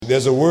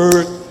There's a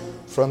word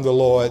from the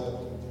Lord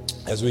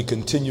as we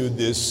continue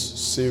this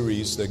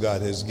series that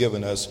God has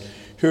given us.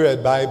 Here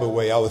at Bible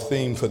Way, our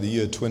theme for the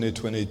year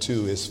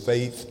 2022 is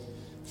faith,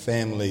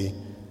 family,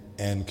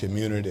 and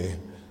community.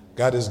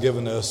 God has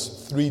given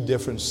us 3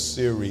 different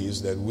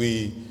series that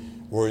we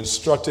were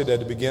instructed at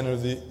the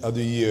beginning of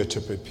the year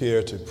to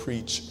prepare to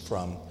preach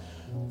from.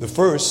 The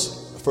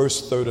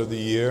first third of the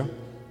year,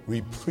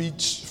 we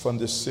preached from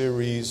the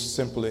series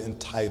simply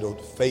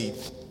entitled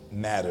Faith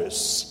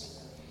Matters.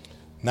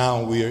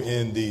 Now we are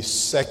in the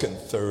second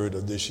third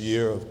of this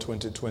year of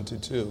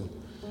 2022.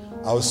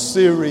 Our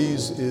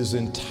series is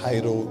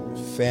entitled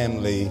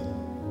Family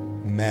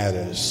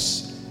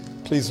Matters.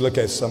 Please look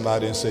at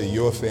somebody and say,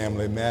 your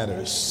family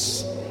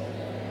matters.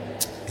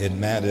 It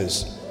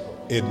matters.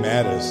 It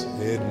matters.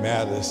 It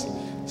matters.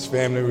 This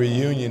family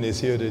reunion is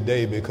here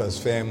today because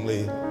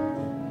family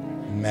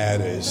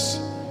matters.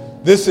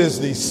 This is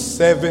the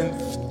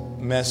 7th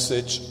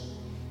message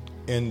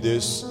in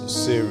this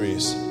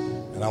series.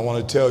 And I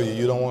want to tell you,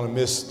 you don't want to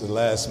miss the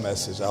last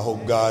message. I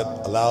hope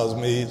God allows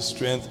me the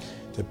strength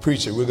to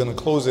preach it. We're going to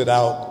close it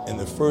out in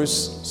the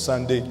first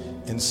Sunday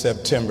in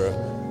September.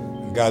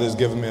 God has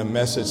given me a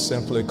message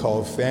simply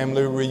called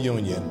Family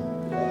Reunion.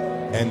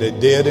 And the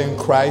dead in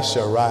Christ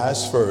shall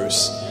rise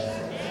first.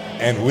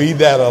 And we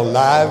that are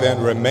alive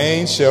and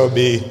remain shall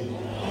be.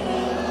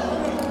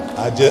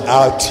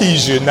 I'll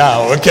tease you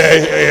now,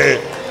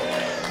 okay?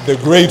 The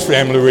great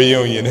family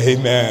reunion,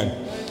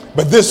 amen.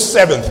 But this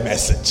 7th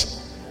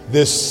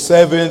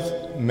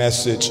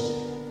message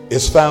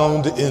is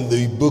found in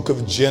the book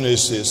of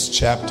Genesis,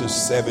 chapter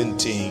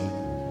 17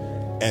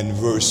 and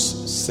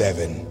verse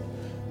 7.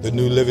 The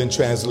New Living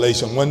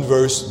Translation, one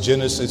verse,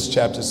 Genesis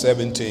chapter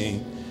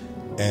 17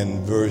 and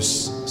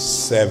verse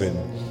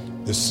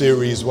 7. The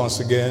series,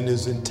 once again,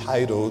 is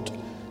entitled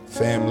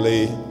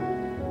Family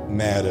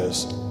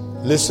Matters.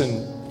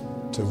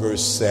 Listen to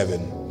verse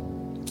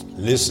 7.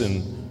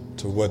 Listen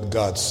to what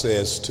God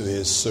says to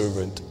his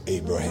servant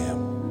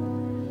Abraham.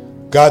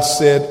 God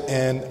said,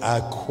 and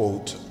I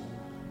quote,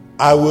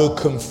 I will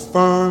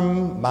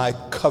confirm my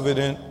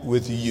covenant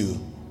with you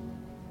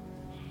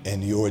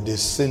and your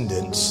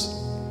descendants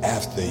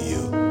after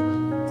you.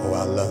 Oh,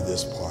 I love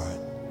this part.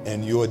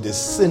 And your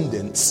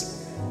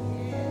descendants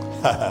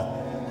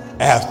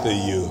after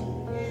you.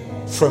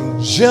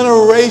 From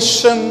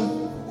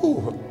generation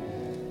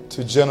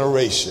to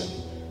generation.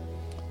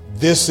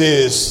 This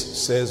is,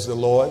 says the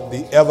Lord,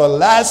 the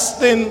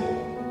everlasting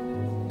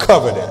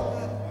covenant.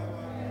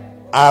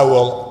 I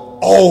will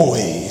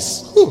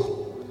always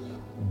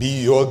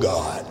be your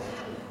God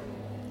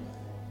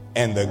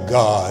and the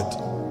God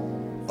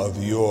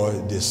of your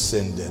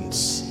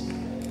descendants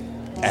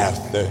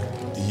after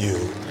you.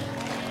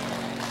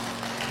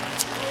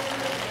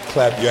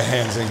 Clap your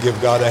hands and give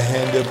God a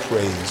hand of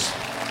praise.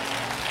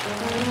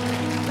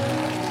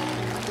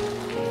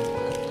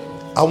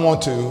 I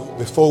want to,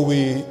 before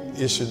we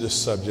issue this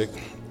subject,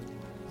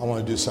 I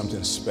want to do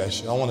something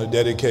special. I want to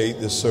dedicate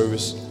this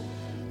service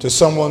to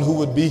someone who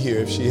would be here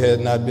if she had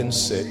not been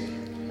sick.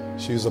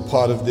 She was a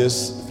part of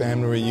this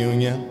family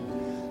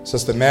reunion.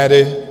 Sister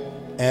Maddie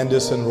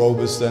Anderson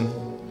Roberson,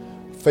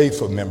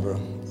 faithful member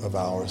of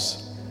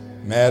ours.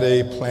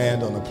 Maddie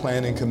planned on the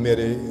planning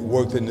committee,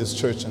 worked in this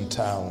church in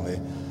Townley.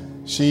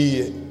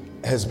 She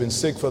has been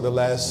sick for the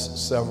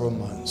last several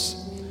months,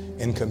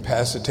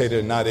 incapacitated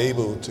and not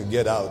able to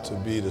get out to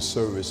be the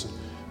service.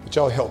 But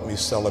y'all help me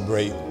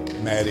celebrate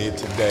Maddie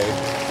today.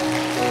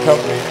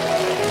 Help me.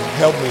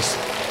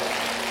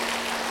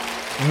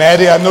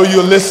 Maddie, I know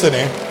you're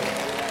listening.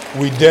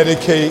 We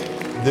dedicate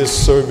this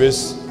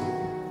service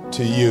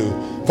to you.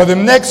 For the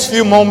next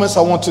few moments,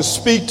 I want to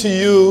speak to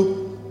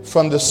you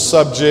from the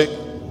subject,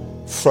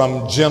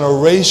 from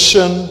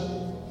generation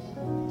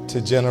to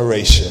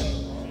generation.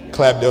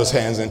 Clap those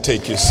hands and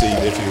take your seat,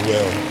 if you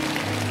will.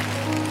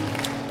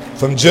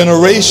 From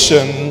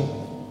generation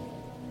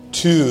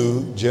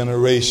to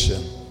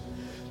generation.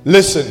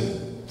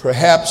 Listen,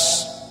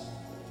 perhaps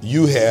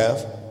you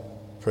have,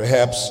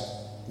 perhaps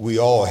we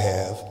all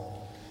have,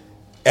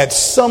 at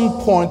some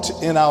point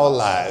in our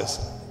lives,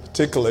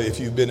 particularly if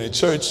you've been in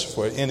church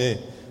for any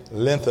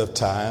length of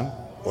time,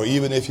 or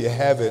even if you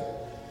haven't,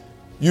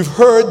 you've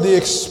heard the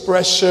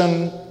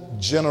expression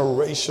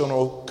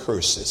generational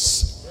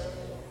curses.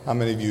 How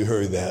many of you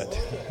heard that?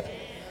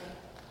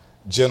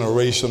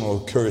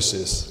 Generational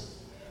curses.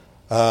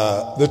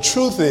 The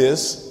truth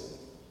is,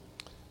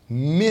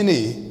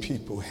 many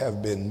people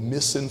have been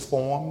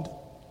misinformed.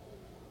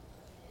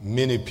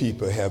 Many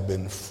people have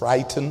been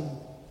frightened.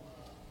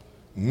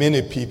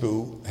 Many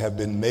people have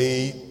been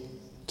made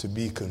to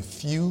be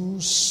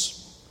confused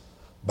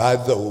by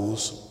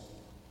those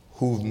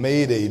who've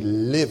made a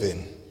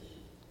living,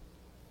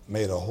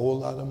 made a whole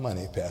lot of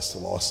money, Pastor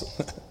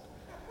Lawson,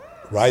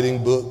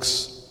 writing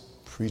books,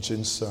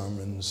 preaching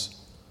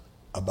sermons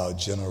about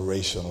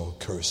generational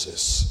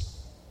curses.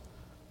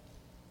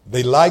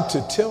 They like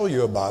to tell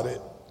you about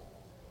it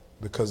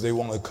because they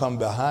want to come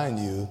behind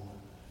you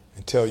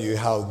and tell you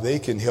how they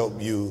can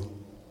help you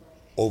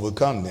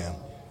overcome them.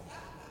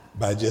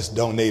 by just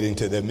donating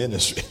to their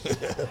ministry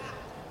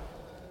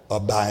or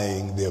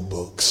buying their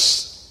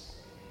books.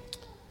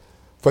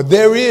 For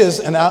there is,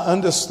 and I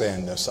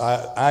understand this,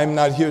 I'm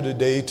not here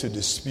today to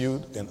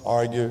dispute and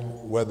argue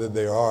whether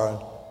there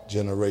are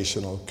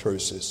generational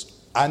curses.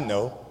 I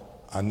know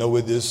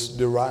where this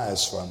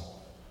derives from.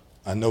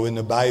 I know in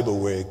the Bible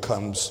where it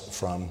comes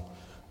from.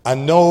 I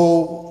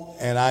know,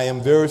 and I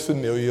am very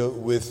familiar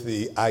with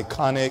the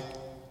iconic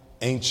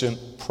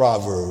ancient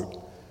proverb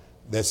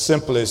that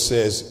simply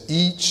says,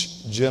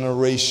 each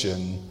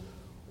generation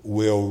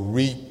will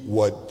reap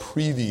what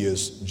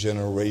previous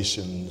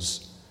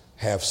generations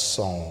have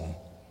sown,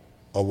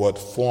 or what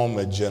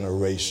former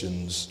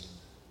generations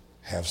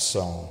have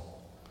sown.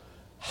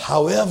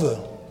 However,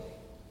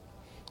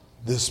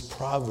 this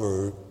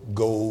proverb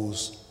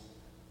goes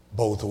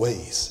both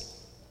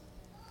ways.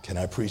 Can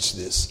I preach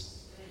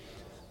this?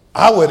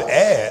 I would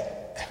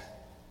add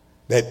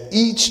that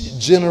each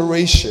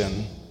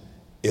generation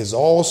is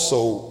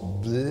also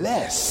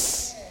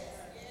blessed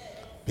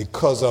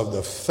because of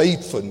the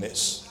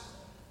faithfulness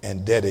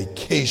and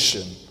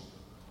dedication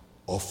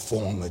of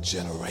former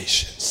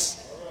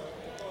generations.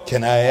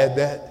 Can I add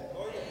that?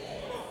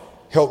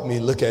 Help me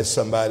look at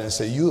somebody and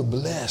say, you're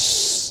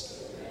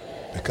blessed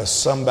because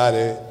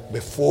somebody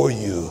before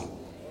you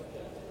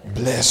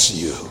blessed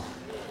you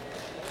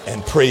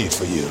and prayed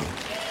for you.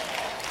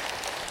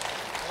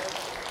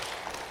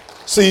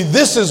 See,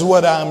 this is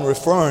what I'm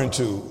referring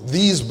to.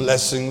 These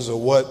blessings are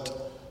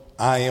what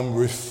I am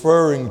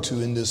referring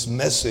to in this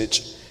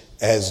message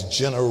as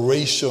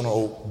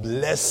generational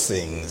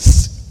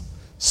blessings.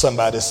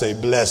 Somebody say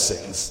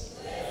blessings.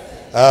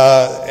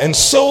 And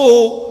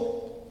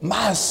so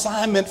my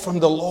assignment from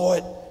the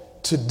Lord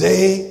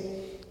today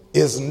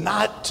is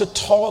not to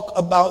talk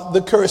about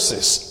the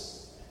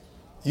curses.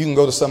 You can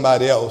go to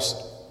somebody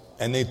else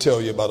and they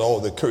tell you about all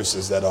the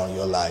curses that are on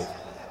your life.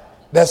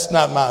 That's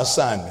not my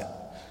assignment.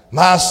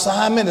 My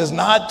assignment is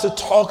not to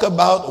talk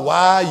about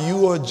why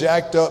you are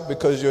jacked up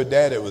because your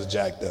daddy was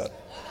jacked up.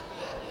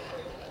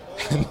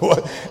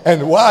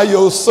 And why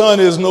your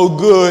son is no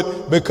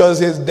good because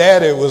his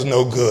daddy was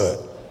no good.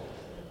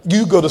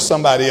 You go to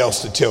somebody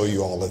else to tell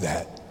you all of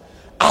that.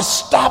 I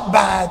stopped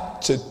by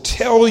to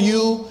tell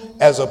you,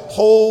 as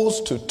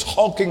opposed to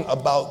talking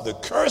about the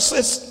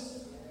curses,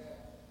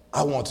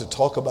 I want to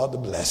talk about the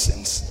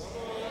blessings.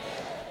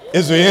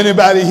 Is there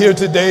anybody here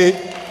today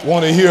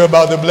want to hear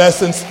about the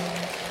blessings?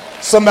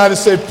 Somebody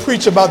say,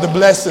 preach about the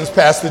blessings,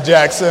 Pastor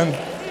Jackson.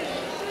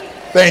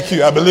 Thank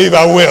you. I believe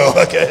I will.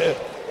 Okay.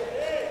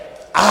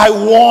 I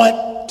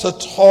want to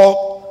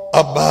talk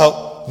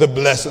about the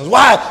blessings.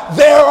 Why?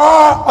 There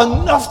are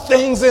enough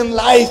things in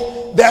life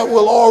that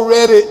will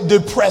already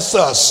depress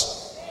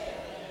us.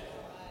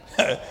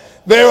 I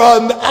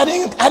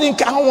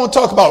don't want to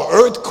talk about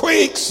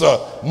earthquakes,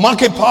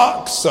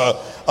 monkeypox,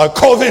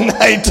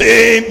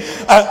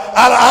 COVID-19.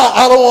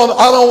 I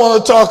don't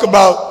want to talk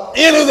about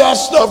any of that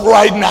stuff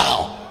right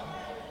now.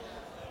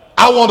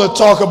 I want to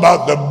talk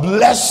about the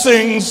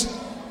blessings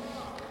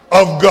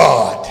of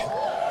God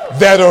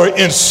that are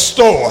in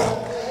store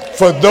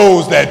for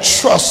those that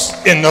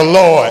trust in the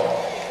Lord.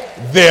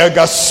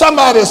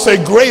 Somebody say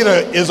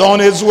greater is on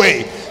his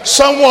way.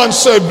 Someone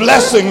say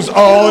blessings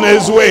are on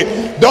his way.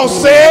 Don't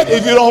say it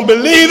if you don't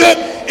believe it.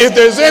 If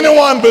there's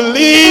anyone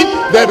believe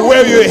that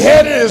where you're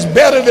headed is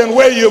better than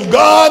where you've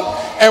gone,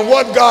 and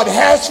what God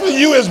has for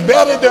you is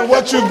better than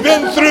what you've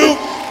been through,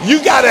 you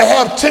got to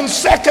have 10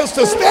 seconds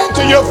to stand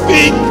to your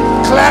feet,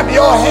 clap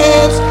your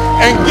hands,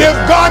 and give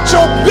God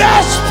your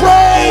best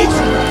praise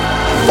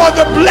for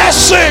the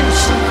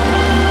blessings.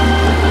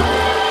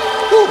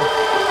 Whew.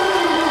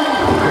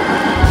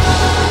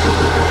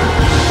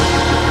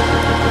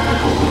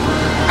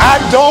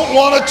 I don't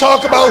want to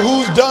talk about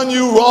who's done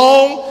you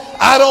wrong.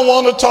 I don't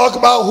want to talk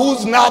about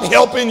who's not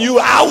helping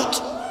you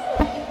out.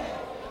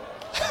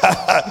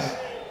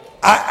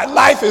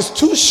 Life is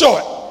too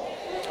short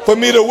for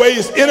me to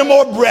waste any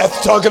more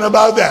breath talking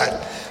about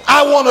that.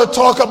 I want to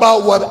talk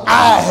about what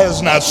eye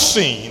has not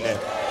seen,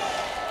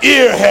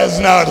 ear has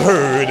not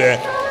heard,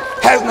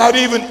 has not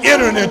even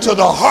entered into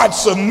the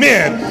hearts of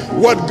men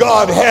what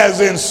God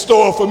has in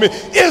store for me.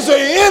 Is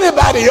there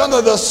anybody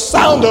under the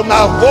sound of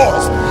my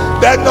voice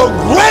that know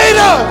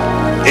greater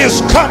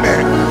is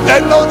coming,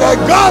 that know that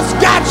God's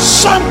got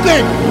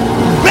something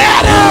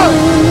better?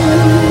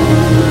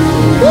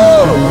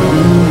 Woo!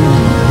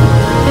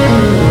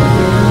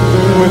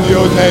 With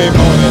your name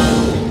on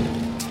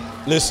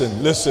it.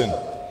 Listen.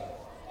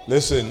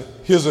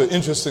 Here's an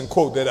interesting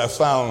quote that I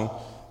found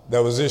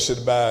that was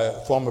issued by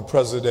former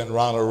President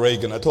Ronald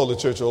Reagan. I told the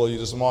church earlier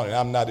this morning,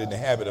 I'm not in the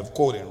habit of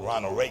quoting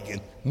Ronald Reagan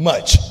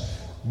much,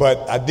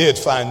 but I did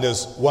find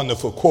this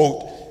wonderful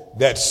quote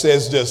that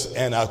says this,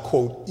 and I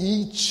quote,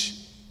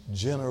 each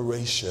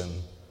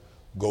generation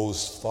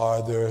goes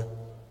farther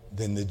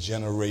than the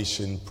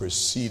generation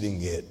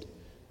preceding it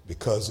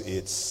because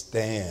it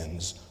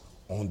stands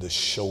on the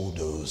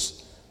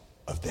shoulders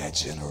of that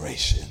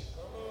generation.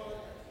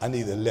 I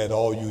need to let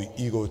all you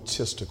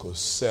egotistical,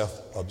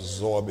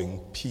 self-absorbing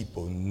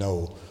people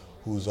know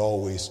who's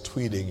always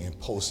tweeting and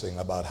posting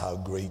about how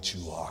great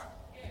you are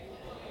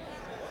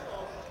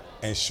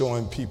and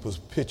showing people's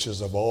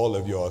pictures of all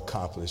of your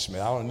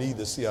accomplishments. I don't need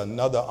to see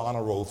another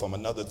honor roll from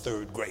another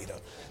third grader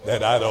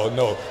that I don't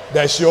know.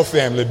 That's your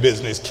family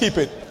business. Keep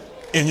it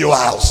in your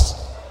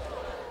house.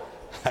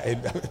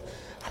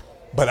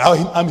 But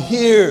I'm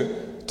here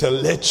to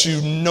let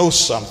you know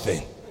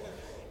something,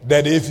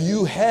 that if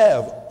you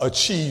have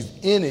achieved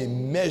any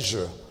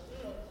measure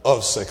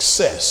of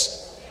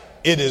success,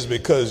 it is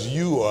because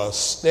you are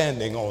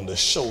standing on the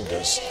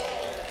shoulders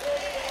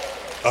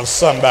of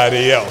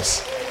somebody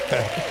else.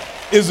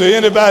 Is there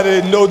anybody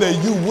that know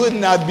that you would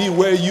not be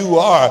where you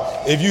are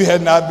if you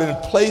had not been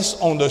placed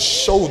on the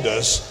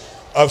shoulders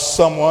of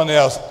someone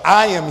else?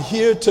 I am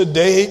here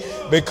today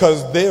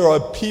because there are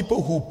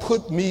people who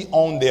put me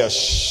on their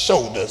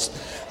shoulders.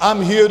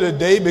 I'm here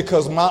today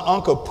because my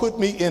uncle put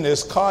me in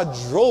his car,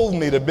 drove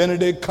me to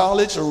Benedict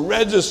College,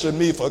 registered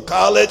me for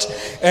college,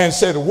 and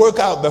said, work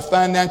out the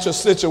financial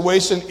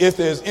situation. If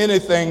there's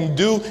anything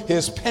due,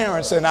 his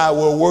parents and I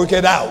will work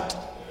it out.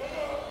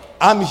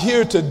 I'm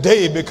here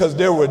today because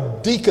there were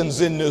deacons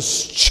in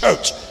this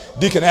church,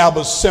 Deacon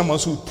Albert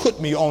Simmons, who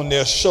put me on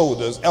their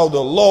shoulders, Elder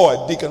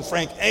Lloyd, Deacon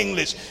Frank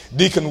English,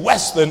 Deacon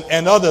Weston,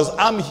 and others.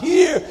 I'm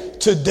here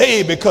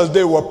today because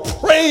they were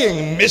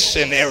praying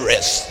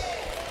missionaries.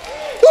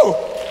 Woo.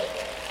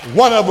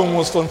 One of them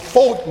was from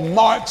Fort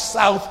Marks,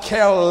 South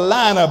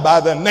Carolina, by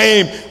the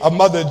name of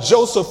Mother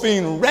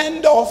Josephine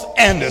Randolph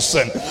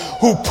Anderson,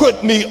 who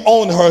put me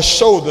on her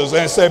shoulders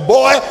and said,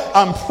 boy,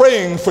 I'm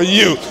praying for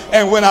you.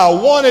 And when I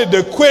wanted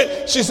to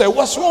quit, she said,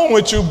 what's wrong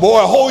with you,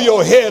 boy? Hold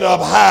your head up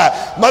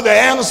high. Mother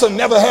Anderson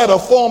never had a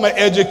formal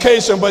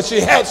education, but she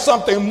had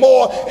something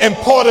more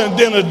important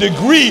than a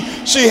degree.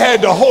 She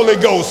had the Holy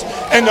Ghost,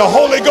 and the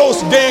Holy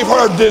Ghost gave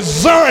her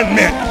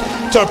discernment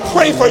to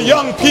pray for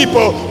young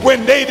people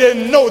when they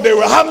didn't know they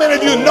were. How many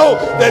of you know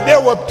that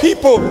there were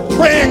people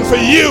praying for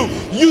you?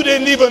 You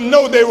didn't even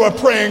know they were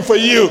praying for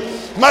you.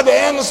 Mother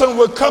Anderson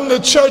would come to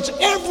church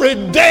every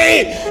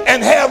day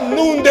and have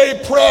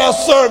noonday prayer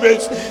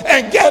service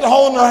and get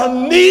on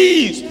her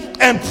knees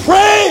and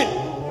pray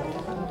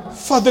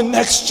for the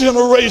next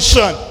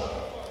generation.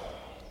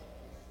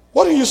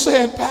 What are you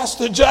saying,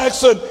 Pastor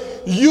Jackson?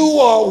 You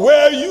are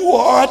where you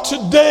are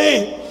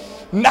today,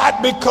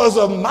 not because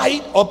of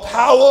might or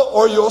power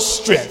or your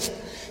strength.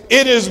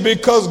 It is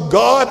because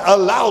God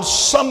allowed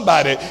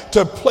somebody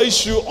to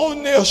place you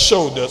on their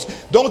shoulders.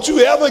 Don't you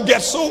ever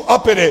get so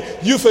uppity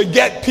you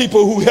forget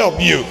people who help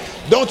you.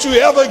 Don't you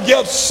ever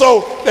get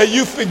so that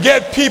you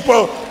forget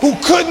people who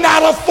could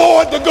not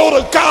afford to go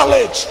to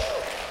college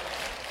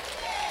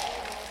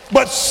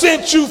but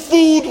sent you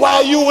food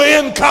while you were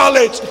in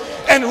college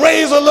and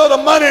raised a little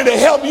money to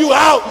help you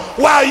out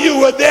while you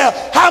were there.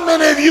 How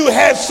many of you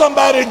had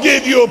somebody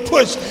give you a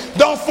push?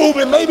 Don't fool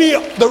me. Maybe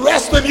the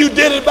rest of you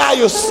did it by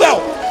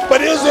yourself.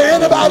 But is there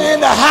anybody in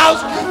the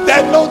house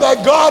that know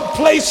that God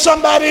placed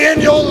somebody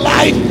in your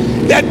life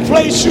that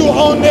placed you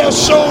on their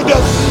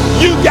shoulders?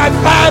 You got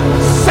 5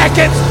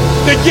 seconds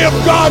to give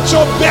God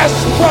your best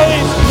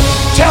praise.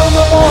 Tell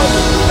the Lord,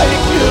 thank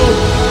you.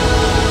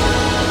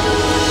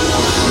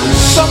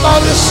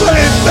 Somebody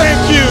say thank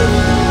you.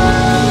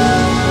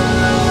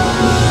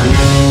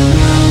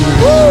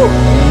 Woo.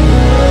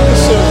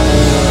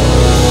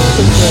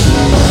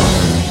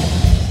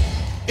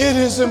 It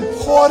is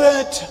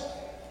important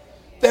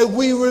that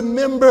we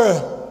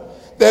remember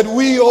that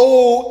we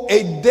owe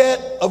a debt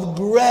of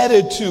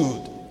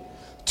gratitude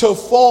to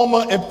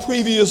former and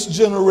previous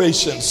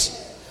generations.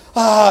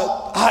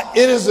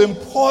 It is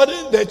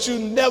important that you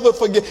never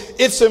forget.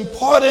 It's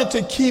important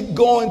to keep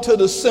going to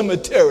the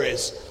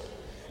cemeteries.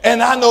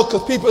 And I know,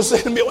 because people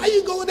say to me, why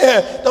you go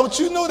there? Don't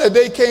you know that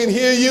they can't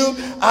hear you?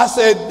 I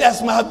said,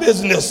 that's my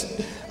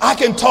business. I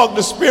can talk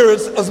to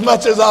spirits as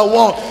much as I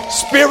want.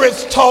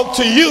 Spirits talk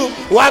to you.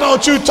 Why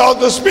don't you talk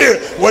to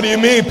spirit? What do you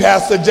mean,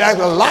 Pastor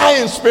Jackson?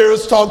 Lying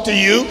spirits talk to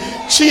you.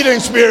 Cheating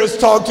spirits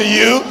talk to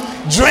you.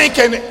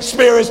 Drinking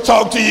spirits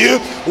talk to you.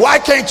 Why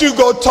can't you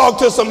go talk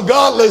to some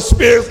godless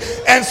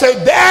spirits and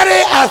say,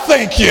 Daddy, I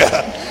thank you.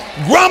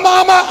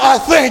 Grandmama, I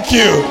thank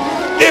you.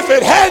 If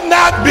it had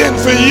not been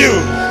for you,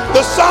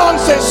 the song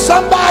says,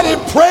 somebody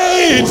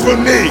prayed for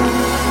me,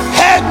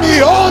 had me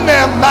on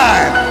their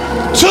mind,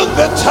 took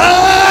the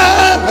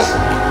time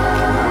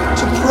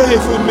to pray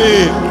for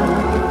me.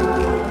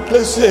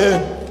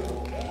 Listen,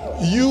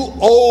 you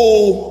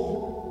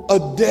owe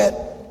a debt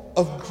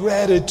of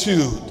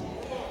gratitude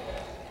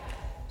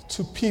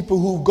to people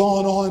who've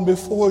gone on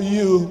before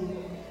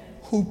you,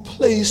 who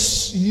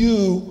place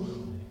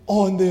you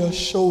on their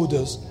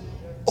shoulders.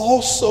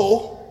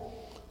 Also,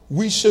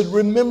 we should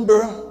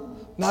remember,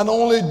 not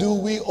only do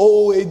we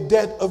owe a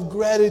debt of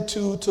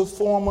gratitude to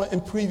former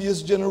and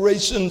previous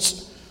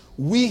generations,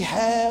 we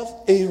have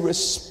a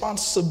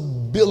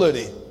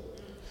responsibility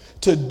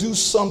to do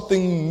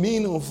something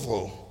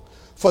meaningful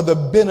for the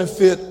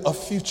benefit of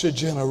future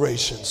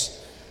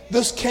generations.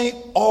 This can't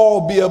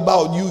all be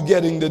about you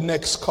getting the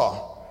next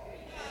car.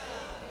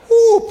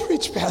 Ooh,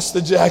 preach,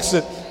 Pastor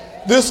Jackson.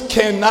 This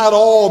cannot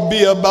all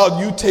be about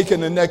you taking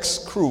the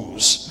next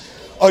cruise,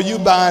 or you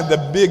buying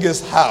the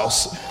biggest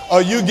house,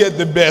 or you get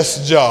the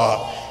best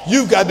job.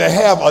 You've got to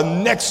have a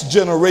next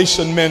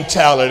generation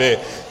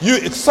mentality.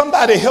 If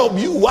somebody help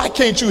you, why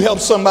can't you help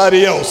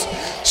somebody else?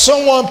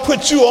 Someone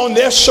put you on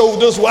their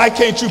shoulders, why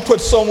can't you put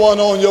someone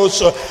on your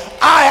shoulder?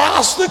 I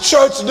asked the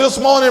church this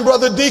morning,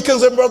 brother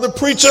deacons and brother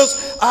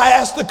preachers, I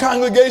asked the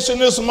congregation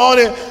this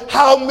morning,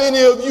 how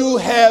many of you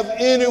have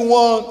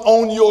anyone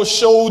on your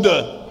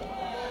shoulder?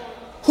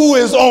 Who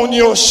is on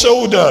your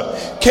shoulder?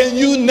 Can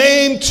you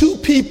name 2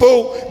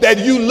 people that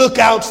you look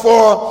out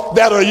for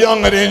that are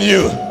younger than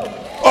you?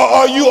 Or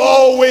are you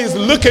always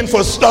looking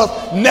for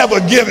stuff, never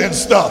giving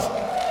stuff?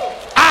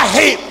 I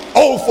hate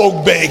old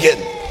folk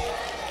begging.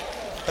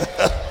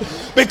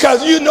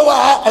 Because you know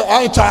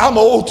I ain't I'm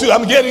old too.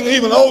 I'm getting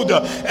even older.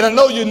 And I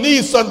know you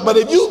need something. But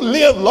if you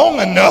live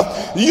long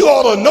enough, you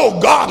ought to know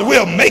God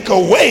will make a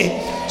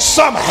way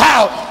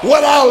somehow.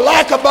 What I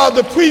like about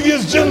the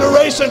previous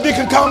generation,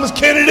 Deacon Thomas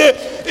Kennedy,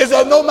 is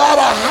that no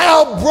matter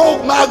how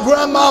broke my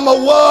grandmama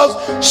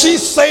was, she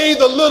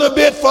saved a little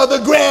bit for the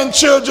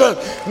grandchildren.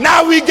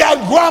 Now we got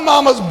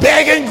grandmamas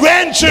begging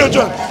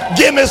grandchildren,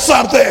 give me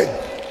something.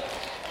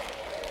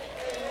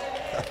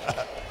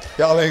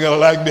 Y'all ain't gonna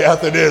like me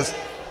after this.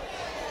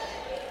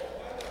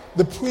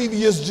 The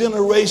previous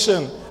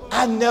generation,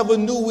 I never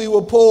knew we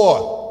were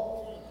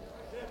poor.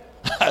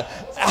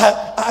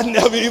 I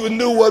never even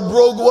knew what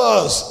broke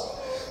was,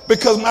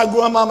 because my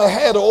grandmama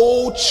had an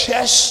old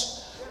chest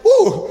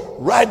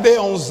right there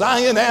on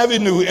Zion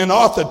Avenue in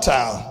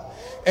Arthurtown,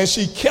 and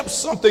she kept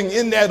something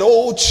in that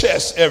old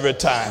chest every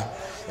time.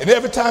 And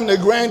every time the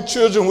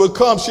grandchildren would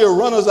come, she'd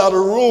run us out of the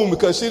room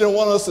because she didn't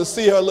want us to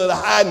see her little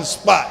hiding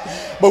spot.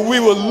 But we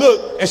would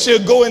look, and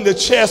she'd go in the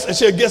chest, and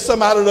she'd get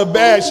some out of the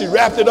bag. She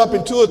wrapped it up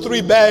in 2 or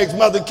 3 bags,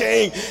 Mother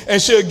King, and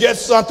she'd get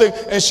something,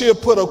 and she'd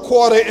put a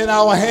quarter in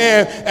our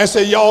hand and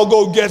say, y'all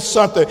go get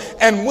something.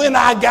 And when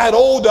I got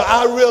older,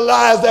 I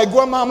realized that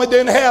grandmama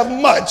didn't have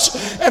much.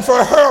 And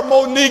for her,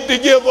 Monique, to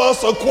give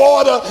us a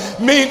quarter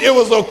mean it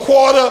was a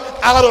quarter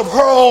out of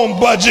her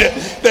own budget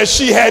that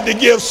she had to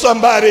give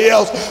somebody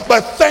else.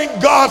 But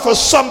thank God for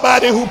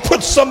somebody who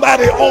put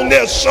somebody on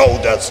their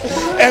shoulders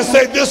and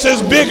say, this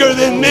is bigger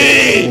than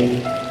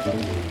me.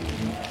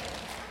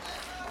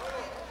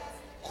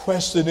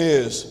 Question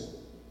is,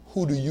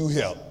 who do you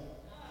help?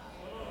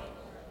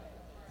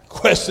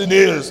 Question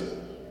is,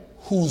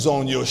 who's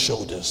on your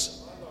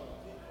shoulders?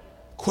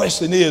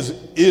 Question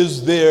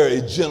is there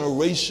a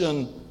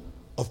generation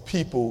of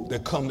people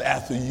that come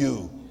after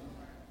you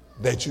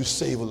that you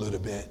save a little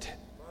bit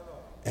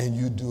and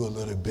you do a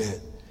little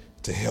bit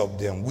to help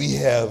them? We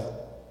have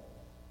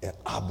an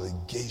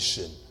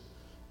obligation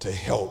to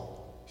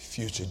help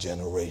future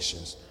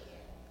generations.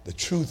 The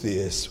truth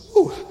is,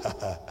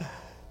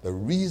 the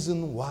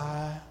reason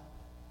why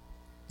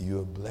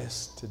you're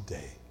blessed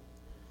today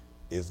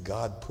is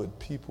God put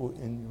people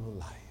in your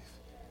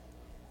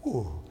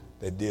life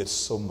that did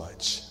so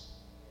much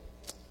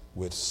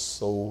with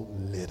so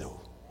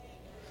little.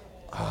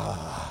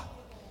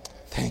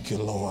 Thank you,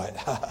 Lord.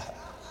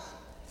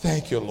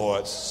 Thank you,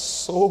 Lord.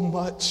 So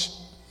much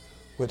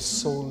with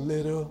so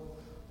little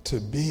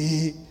to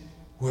be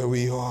where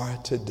we are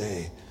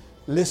today.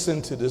 Listen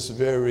to this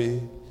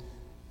very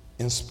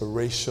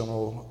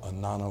inspirational,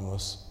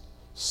 anonymous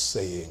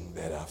saying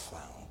that I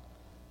found.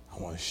 I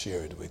want to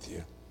share it with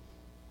you.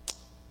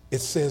 It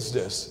says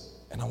this,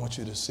 and I want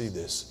you to see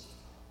this.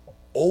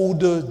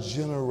 Older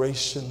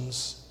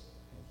generations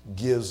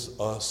gives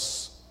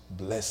us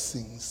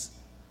blessings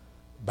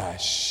by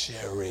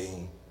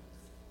sharing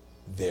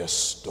their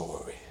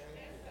story.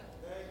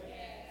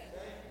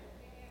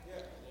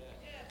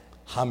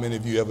 How many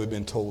of you ever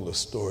been told a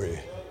story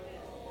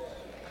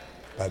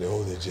by the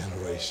older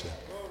generation?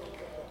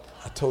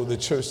 I told the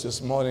church this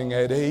morning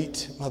at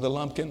 8, Mother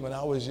Lumpkin, when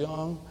I was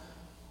young,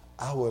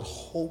 I would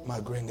hope my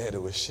granddaddy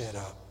would shut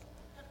up.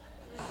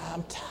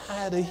 I'm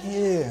tired of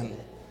hearing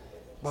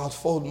about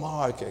Fort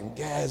Mark and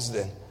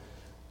Gadsden.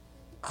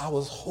 I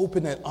was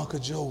hoping that Uncle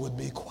Joe would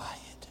be quiet.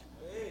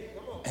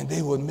 And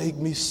they would make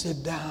me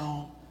sit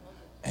down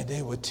and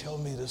they would tell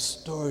me the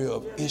story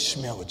of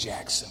Ishmael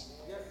Jackson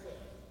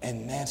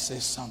and Nancy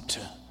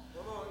Sumter.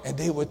 And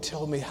they would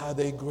tell me how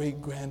their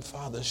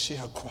great-grandfather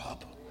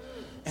sharecropped.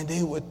 And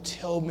they would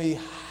tell me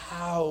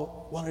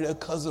how one of their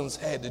cousins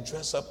had to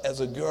dress up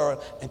as a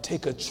girl and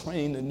take a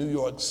train to New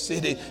York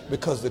City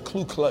because the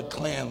Ku Klux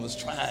Klan was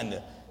trying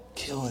to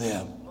kill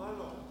them.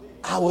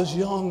 I was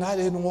young, I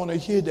didn't want to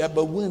hear that.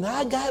 But when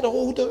I got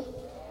older,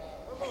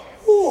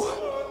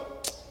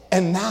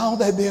 and now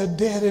that they're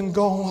dead and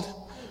gone,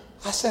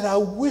 I said, I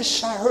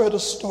wish I heard a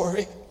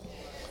story.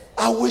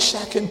 I wish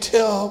I can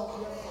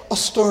tell a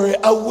story.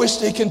 I wish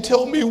they can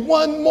tell me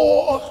one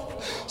more.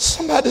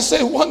 Somebody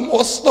say one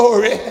more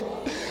story.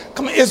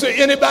 Come on, is there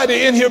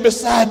anybody in here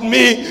beside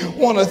me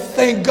want to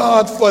thank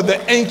God for the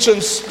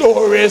ancient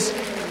stories?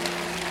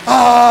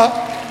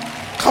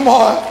 Come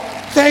on.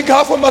 Thank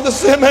God for Mother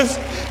Simmons.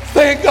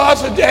 Thank God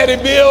for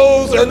Daddy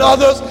Bills and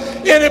others.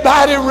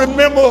 Anybody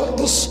remember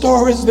the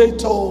stories they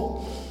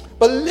told?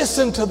 But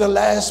listen to the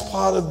last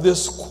part of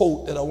this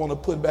quote that I want to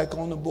put back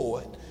on the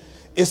board.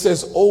 It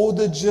says,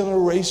 older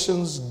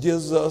generations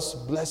gives us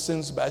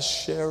blessings by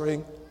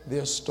sharing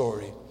their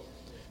story.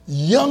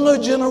 Younger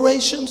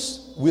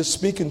generations, we're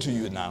speaking to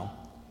you now.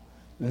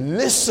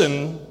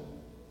 Listen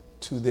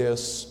to their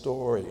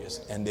stories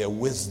and their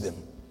wisdom,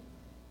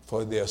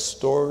 for their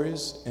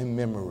stories and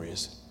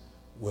memories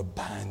will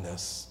bind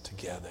us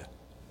together.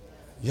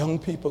 Young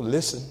people,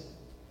 listen.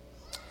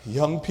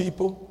 Young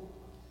people,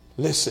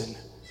 listen.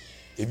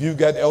 If you've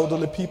got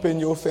elderly people in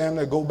your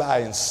family, go by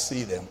and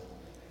see them.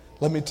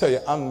 Let me tell you,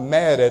 I'm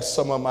mad at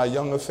some of my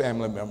younger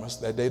family members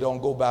that they don't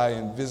go by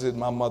and visit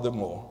my mother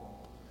more.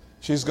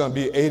 She's going to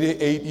be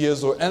 88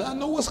 years old, and I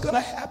know what's going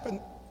to happen.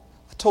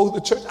 I told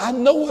the church, I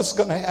know what's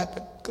going to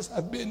happen because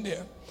I've been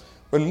there.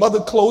 When mother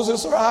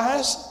closes her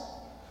eyes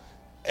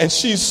and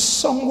she's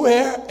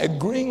somewhere at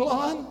Green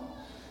Lawn,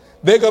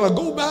 they're going to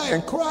go by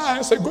and cry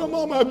and say,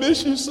 Grandmama, I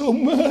miss you so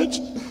much.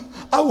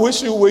 I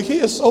wish you were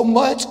here so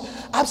much.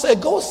 I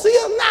said, go see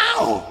her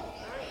now.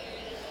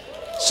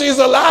 She's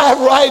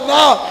alive right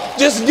now.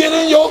 Just get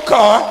in your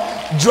car,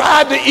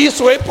 drive to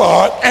Eastway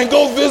Park, and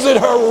go visit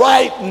her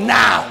right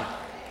now.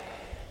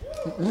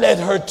 Let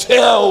her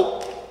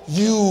tell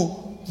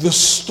you the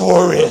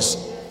stories.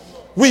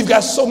 We've got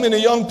so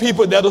many young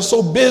people that are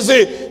so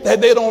busy that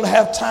they don't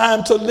have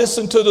time to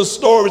listen to the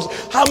stories.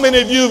 How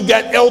many of you have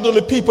got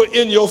elderly people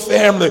in your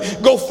family?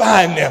 Go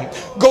find them.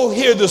 Go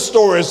hear the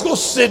stories. Go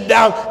sit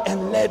down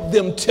and let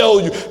them tell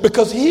you.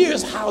 Because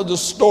here's how the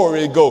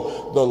story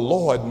goes. The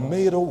Lord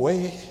made a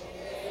way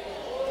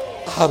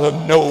out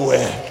of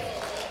nowhere.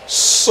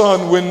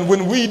 Son,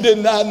 when we did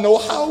not know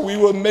how we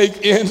would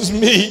make ends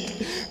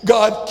meet,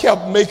 God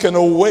kept making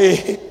a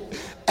way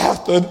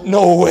after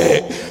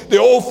nowhere. The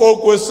old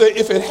folk would say,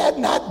 if it had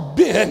not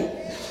been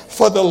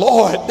for the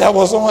Lord that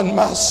was on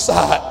my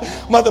side.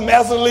 Mother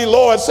Masley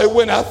Lord said,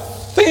 when I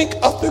think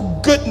of the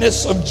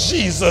goodness of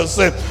Jesus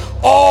and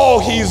all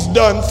he's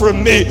done for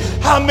me,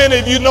 how many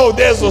of you know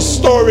there's a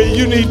story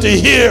you need to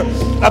hear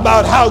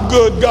about how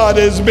good God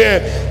has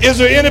been? Is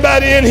there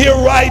anybody in here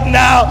right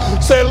now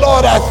say,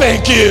 Lord, I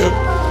thank you?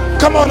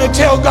 Come on and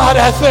tell God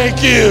I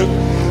thank you.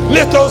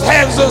 Lift those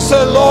hands and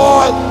say,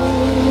 Lord,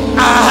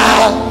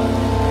 I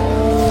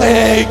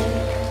thank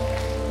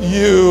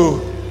you.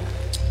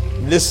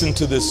 Listen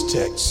to this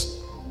text,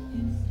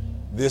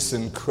 this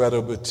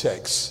incredible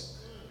text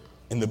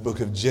in the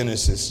book of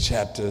Genesis,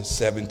 chapter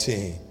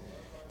 17.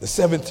 The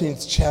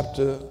 17th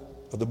chapter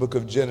of the book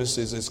of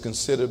Genesis is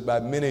considered by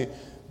many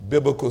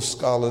biblical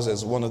scholars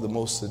as one of the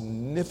most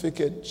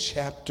significant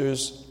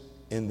chapters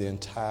in the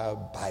entire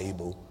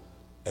Bible,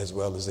 as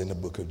well as in the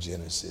book of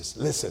Genesis.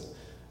 Listen,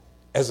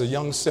 as a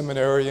young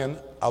seminarian,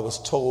 I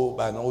was told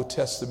by an Old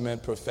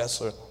Testament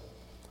professor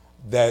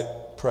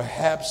that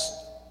perhaps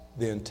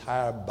the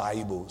entire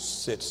Bible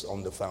sits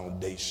on the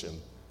foundation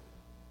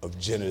of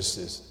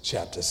Genesis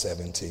chapter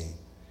 17.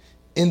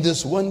 In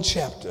this one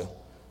chapter,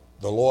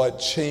 the Lord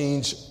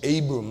changed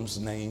Abram's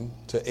name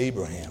to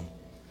Abraham.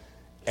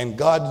 And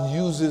God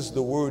uses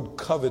the word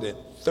covenant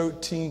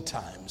 13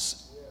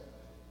 times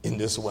in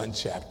this one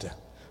chapter.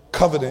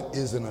 Covenant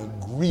is an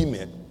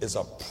agreement, is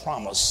a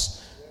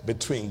promise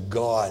between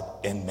God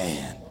and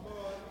man.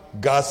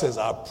 God says,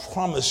 I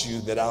promise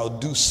you that I'll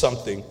do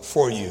something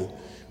for you,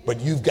 but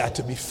you've got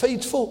to be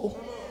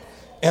faithful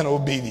and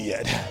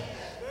obedient.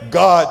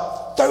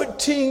 God,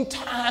 13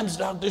 times,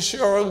 Dr.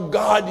 Cheryl,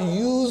 God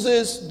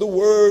uses the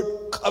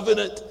word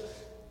covenant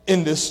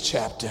in this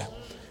chapter.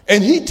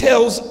 And he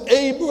tells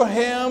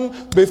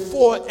Abraham,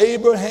 before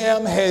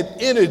Abraham had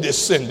any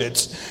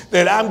descendants,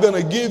 that I'm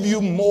going to give you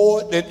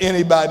more than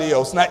anybody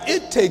else. Now,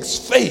 it takes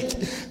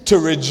faith to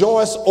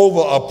rejoice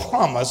over a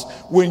promise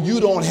when you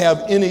don't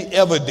have any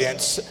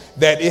evidence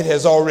that it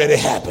has already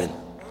happened.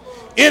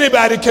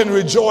 Anybody can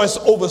rejoice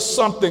over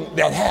something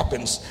that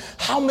happens.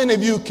 How many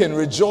of you can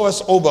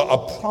rejoice over a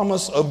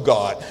promise of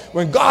God?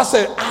 When God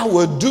said, I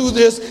will do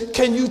this,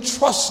 can you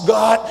trust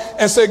God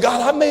and say,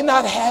 God, I may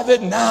not have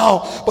it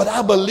now, but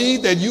I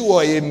believe that you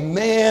are a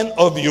man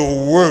of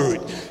your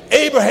word.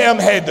 Abraham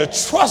had to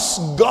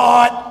trust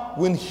God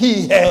when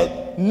he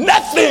had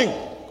nothing.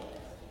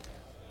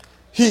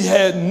 He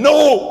had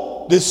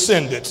no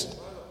descendants.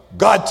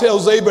 God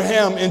tells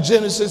Abraham in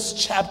Genesis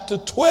chapter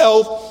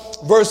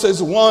 12,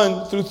 verses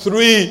 1 through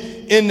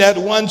 3, in that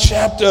one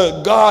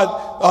chapter,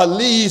 God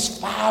leaves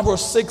 5 or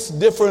 6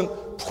 different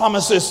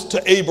promises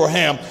to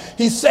Abraham.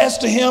 He says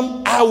to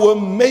him, I will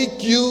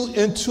make you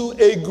into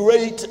a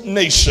great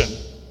nation.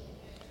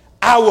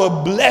 I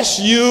will bless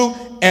you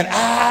and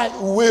I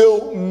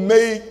will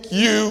make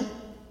you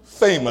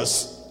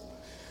famous.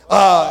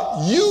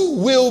 You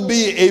will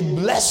be a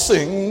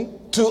blessing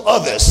to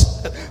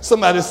others.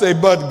 Somebody say,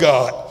 but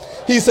God.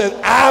 He said,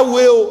 I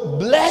will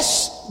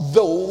bless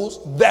those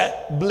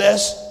that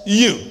bless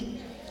you,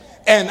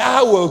 and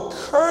I will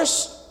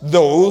curse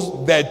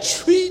those that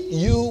treat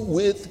you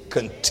with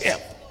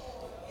contempt.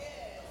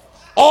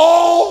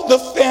 All the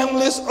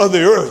families of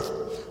the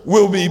earth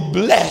will be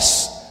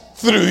blessed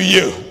through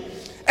you.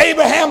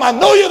 Abraham, I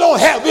know you don't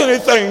have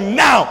anything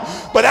now,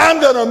 but I'm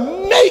going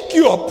to make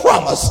you a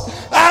promise.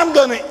 I'm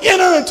going to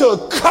enter into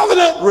a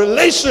covenant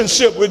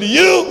relationship with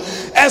you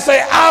and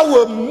say, I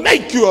will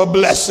make you a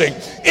blessing.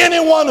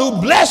 Anyone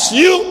who bless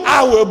you,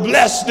 I will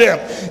bless them.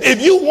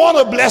 If you want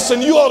a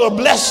blessing, you ought to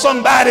bless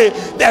somebody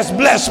that's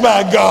blessed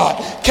by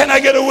God. Can I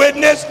get a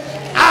witness?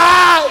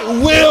 I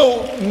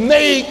will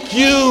make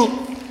you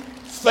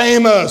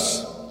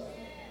famous.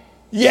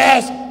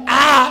 Yes,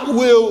 I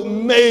will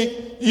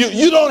make you.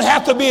 You don't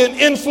have to be an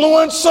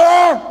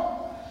influencer.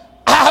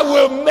 I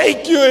will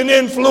make you an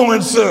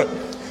influencer.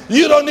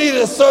 You don't need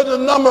a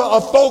certain number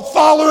of folk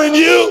following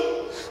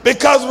you,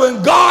 because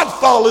when God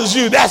follows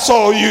you, that's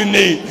all you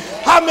need.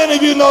 How many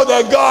of you know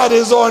that God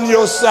is on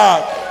your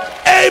side?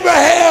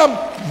 Abraham,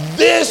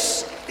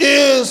 this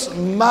is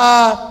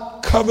my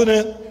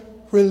covenant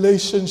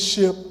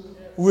relationship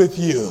with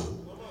you.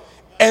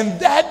 And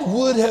that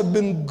would have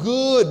been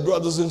good,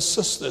 brothers and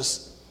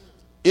sisters,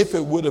 if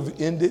it would have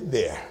ended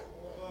there.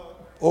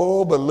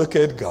 Oh, but look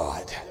at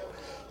God.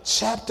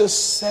 Chapter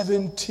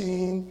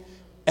 17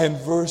 and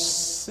verse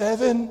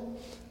 7,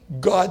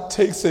 God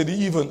takes it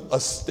even a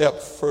step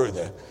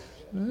further.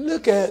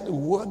 Look at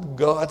what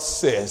God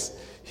says.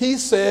 He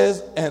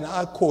says, and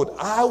I quote,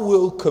 I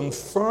will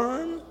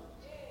confirm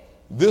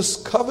this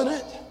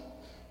covenant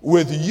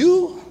with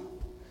you,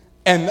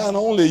 and not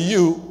only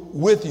you,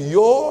 with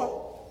your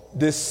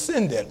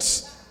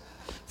descendants.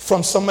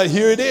 From somebody,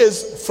 here it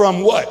is,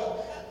 from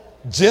what?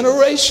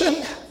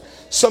 Generation.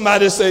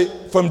 Somebody say,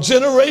 from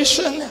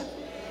generation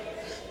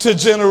to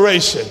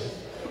generation.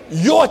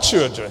 Your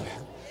children,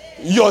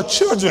 your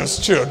children's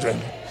children,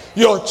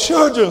 your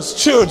children's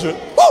children.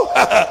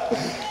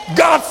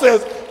 God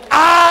says,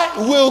 I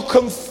will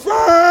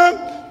confirm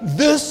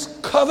this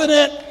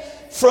covenant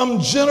from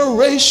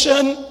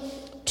generation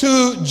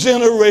to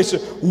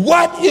generation.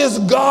 What is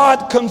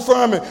God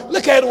confirming?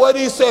 Look at what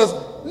he says.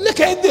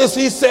 Look at this.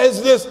 He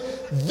says this.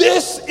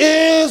 This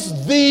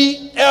is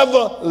the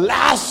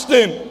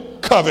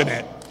everlasting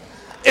covenant.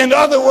 In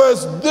other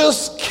words,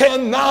 this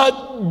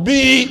cannot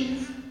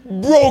be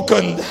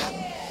broken.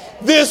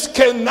 This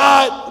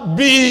cannot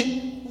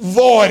be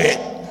voided.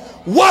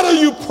 What are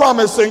you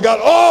promising, God?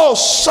 Oh,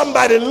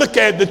 somebody look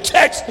at the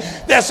text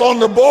that's on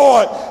the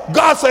board.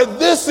 God said,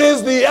 this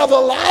is the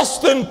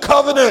everlasting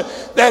covenant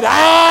that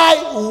I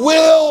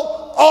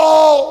will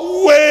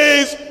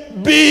always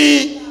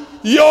be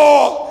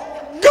your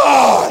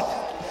God.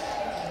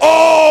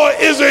 Oh,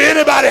 is there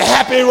anybody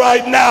happy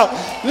right now?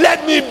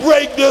 Let me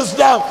break this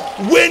down.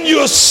 When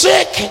you're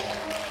sick,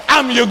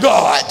 I'm your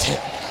God.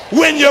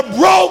 When you're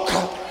broke,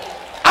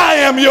 I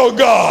am your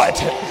God.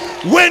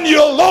 When you're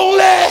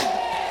lonely,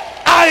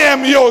 I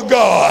am your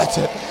God.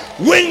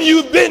 When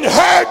you've been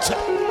hurt,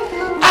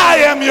 I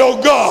am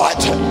your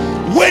God.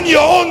 When you're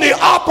on the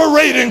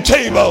operating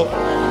table,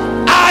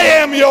 I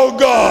am your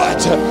God.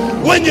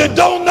 When you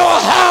don't know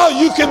how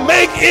you can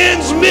make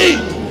ends meet,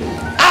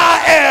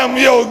 I am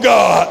your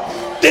God.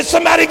 Did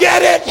somebody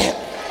get it?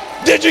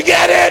 Did you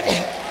get it?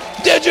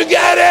 Did you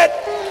get it?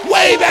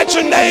 Wave at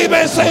your neighbor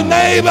and say,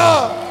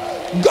 neighbor,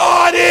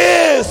 God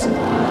is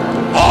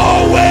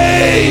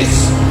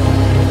always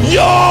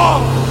your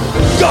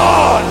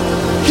God.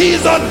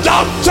 He's a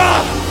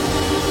doctor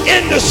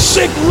in the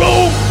sick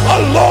room, a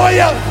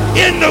lawyer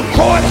in the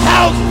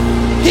courthouse.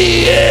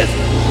 He is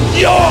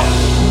your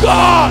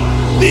God.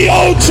 The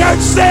old church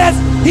says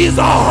he's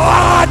a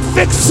heart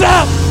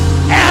fixer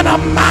and a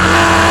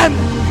mind.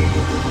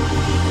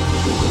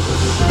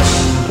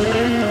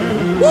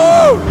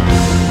 Woo!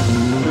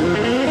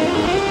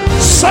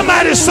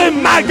 Somebody say,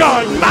 my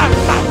God, my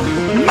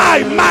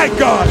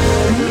God,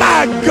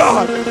 my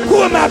God.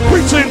 Who am I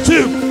preaching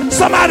to?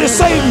 Somebody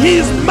say,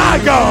 he's my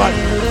God.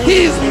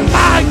 He's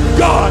my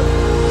God.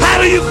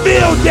 How do you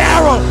feel,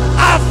 Darrell?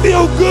 I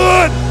feel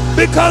good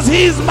because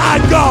he's my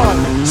God.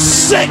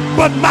 Sick,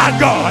 but my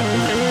God.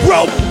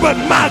 Broke, but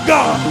my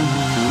God.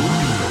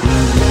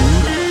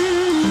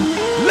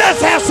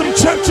 Let's have some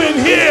church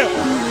in here.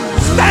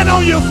 Stand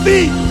on your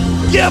feet.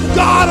 Give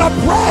God a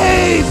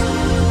praise.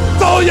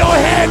 Throw your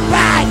head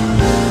back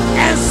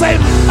and say,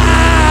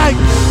 my.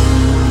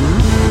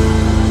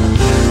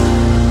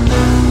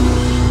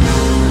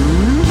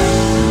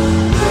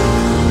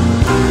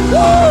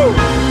 Woo!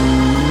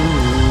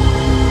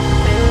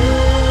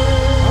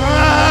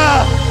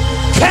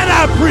 Can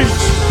I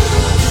preach?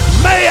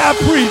 May I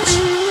preach?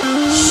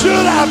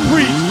 Should I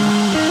preach?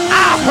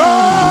 I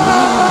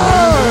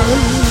heard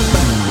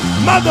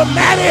Mother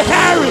Mattie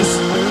Harris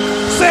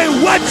say,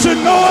 what you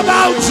know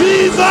about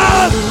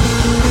Jesus?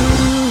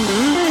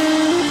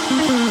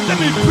 Let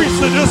me preach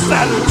to this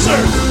side of the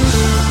church.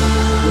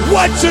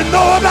 What you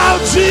know about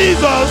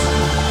Jesus?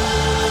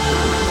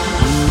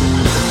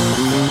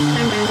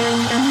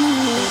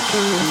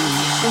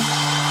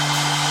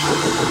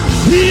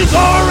 He's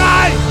all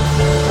right.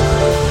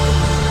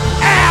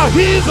 Al,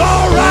 he's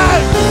all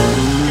right.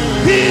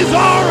 He's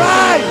all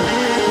right.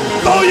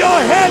 Throw your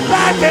head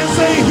back and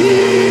say,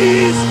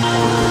 he's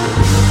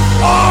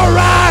all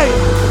right.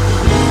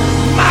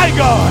 My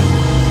God.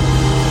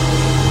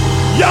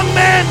 Young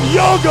man,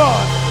 your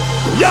God.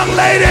 Young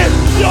lady,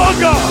 your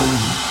God.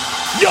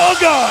 Your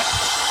God.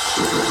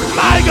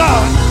 My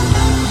God.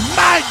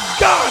 My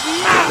God.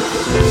 My.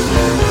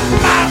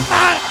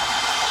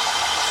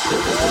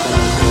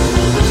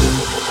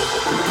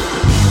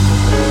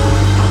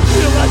 I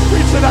feel like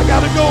preaching. I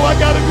gotta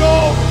go.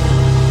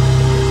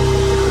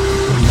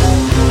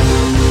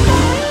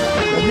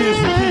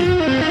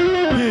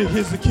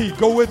 Here's the key.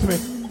 Go with me.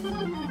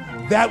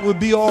 That would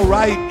be all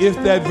right if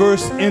that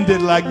verse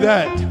ended like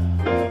that.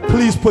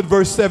 Please put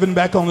verse 7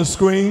 back on the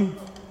screen.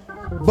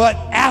 But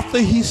after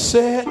he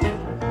said,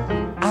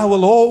 I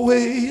will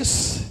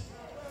always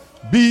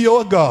be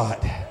your God,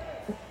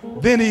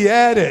 then he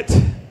added,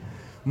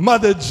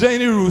 Mother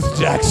Janie Ruth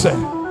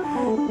Jackson,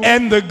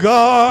 and the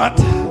God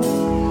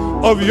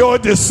of your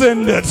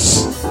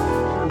descendants.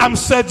 I'm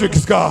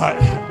Cedric's God.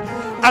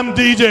 I'm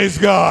DJ's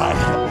God.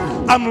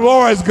 I'm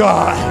Laura's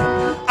God.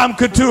 I'm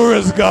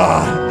Katura's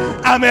God.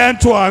 I'm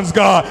Antoine's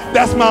God.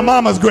 That's my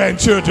mama's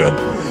grandchildren.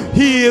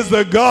 He is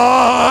the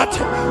God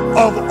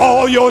of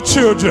all your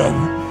children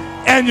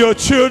and your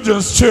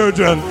children's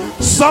children.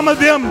 Some of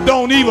them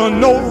don't even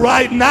know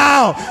right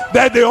now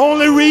that the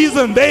only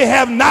reason they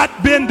have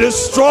not been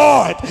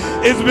destroyed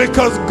is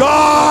because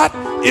God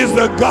is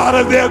the God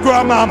of their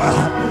grandmama.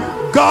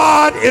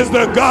 God is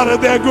the God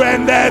of their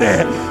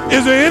granddaddy.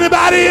 Is there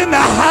anybody in the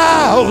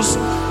house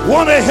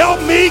want to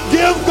help me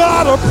give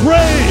God a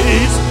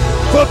praise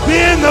for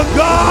being the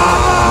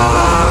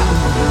God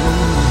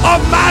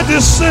of my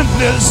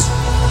descendants?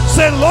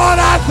 Say, Lord,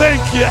 I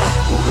thank you.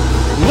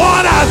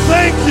 Lord, I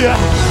thank you.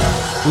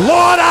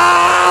 Lord,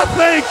 I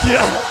thank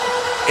you.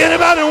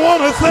 Anybody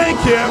want to thank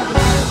him?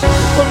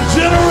 From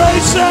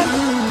generation,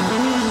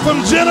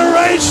 from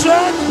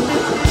generation,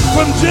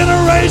 from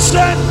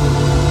generation.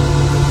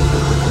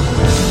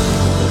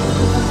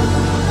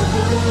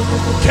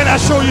 Can I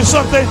show you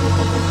something?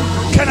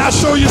 Can I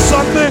show you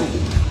something?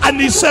 I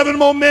need 7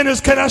 more minutes.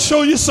 Can I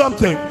show you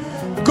something?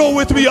 Go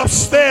with me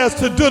upstairs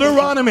to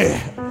Deuteronomy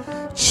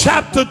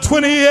chapter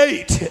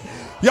 28.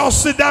 Y'all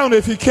sit down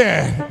if you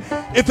can.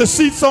 If the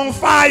seat's on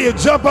fire,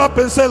 jump up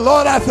and say,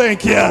 Lord, I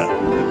thank you.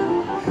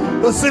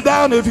 But sit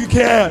down if you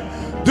can.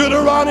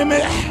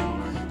 Deuteronomy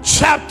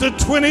chapter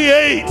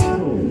 28.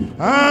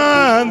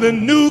 The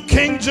New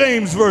King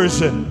James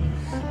Version.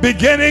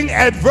 Beginning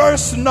at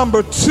verse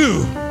number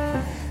 2.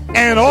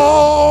 And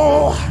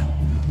all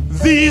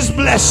these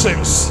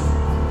blessings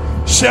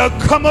shall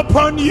come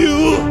upon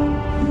you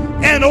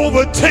and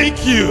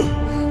overtake you.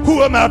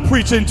 Who am I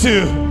preaching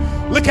to?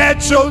 Look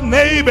at your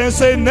neighbor and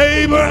say,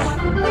 neighbor,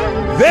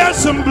 there's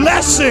some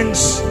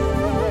blessings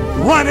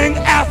running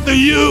after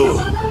you.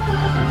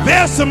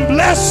 There's some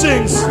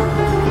blessings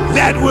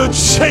that will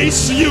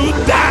chase you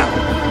down.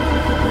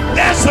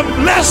 There's some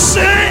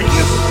blessings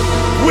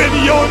with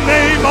your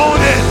name on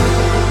it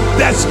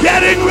that's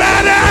getting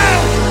ready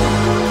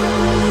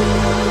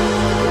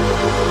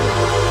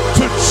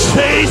to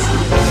chase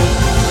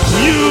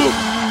you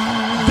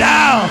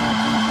down.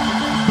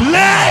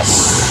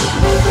 Bless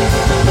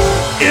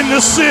in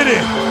the city.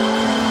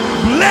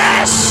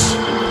 Bless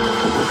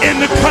in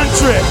the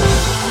country.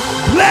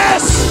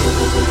 Bless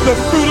the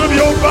fruit of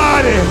your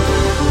body.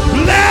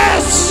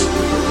 Bless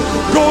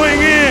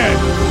going in.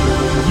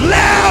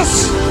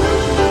 Bless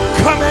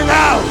coming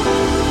out.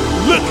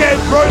 Look at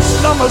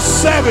verse number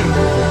 7.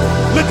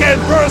 Look at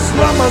verse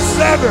number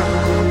 7.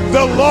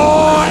 The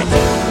Lord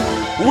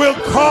will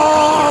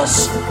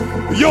cause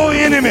your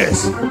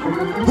enemies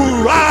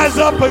who rise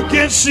up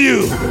against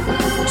you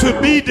to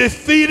be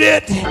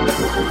defeated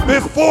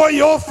before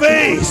your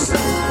face.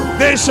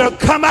 They shall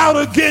come out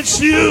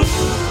against you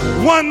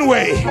one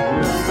way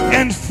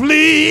and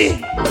flee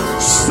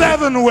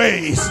 7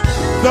 ways.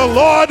 The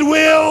Lord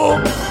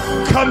will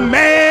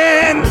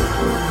command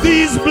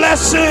these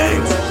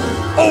blessings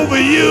over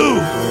you.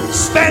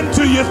 Stand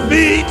to your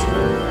feet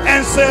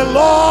and say,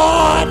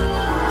 Lord,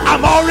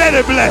 I'm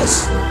already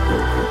blessed.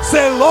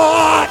 Say,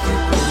 Lord,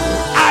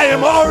 I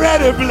am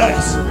already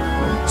blessed.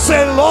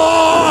 Say,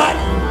 Lord,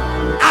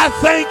 I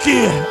thank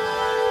you.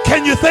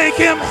 Can you thank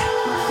him?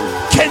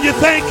 Can you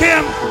thank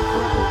him?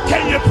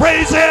 Can you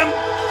praise him?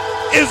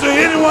 Is there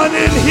anyone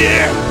in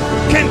here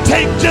can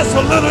take just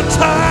a little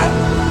time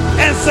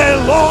and say,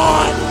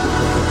 Lord,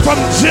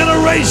 from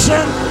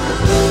generation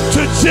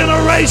to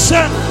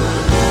generation,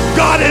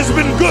 God has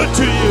been good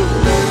to you.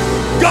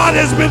 God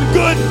has been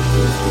good.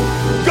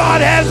 God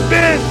has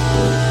been.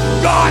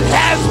 God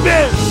has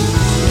been.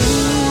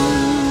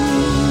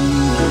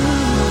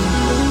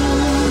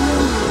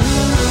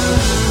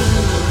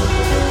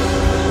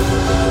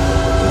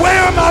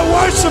 Where are my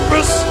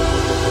worshipers?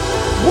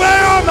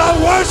 Where are my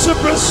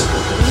worshipers?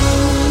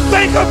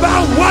 Think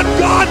about what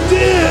God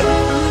did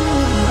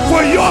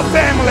for your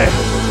family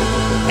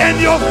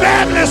and your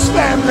family's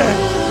family.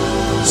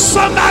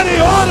 Somebody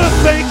ought to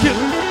thank him.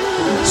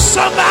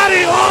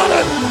 Somebody ought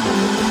to.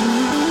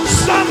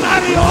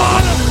 Somebody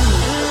ought to.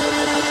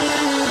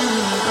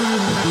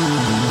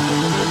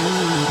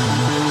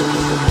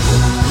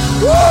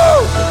 Woo!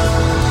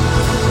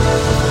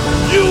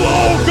 You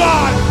owe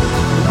God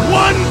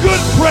one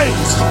good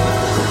praise.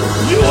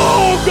 You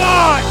owe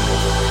God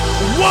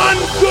one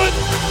good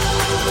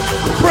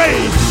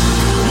praise.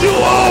 You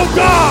owe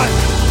God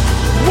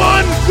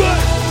one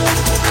good.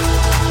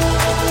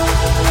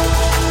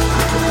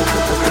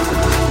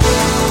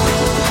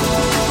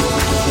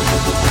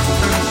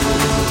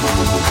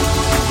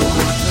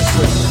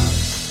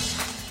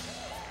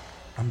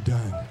 I'm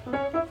done.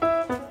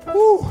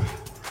 Woo.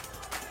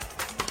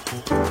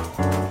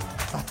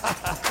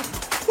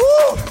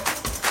 Woo.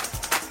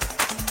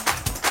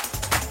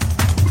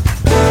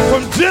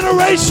 From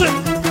generation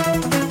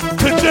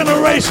to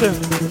generation,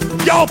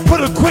 y'all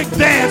put a quick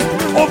dance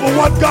over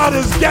what God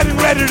is getting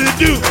ready to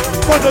do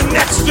for the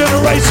next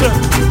generation.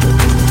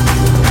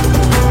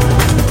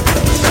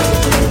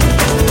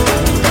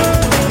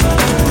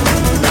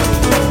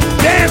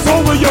 Dance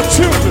over your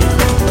children.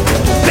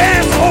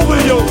 Dance over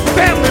your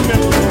family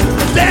members.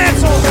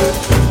 Dance over.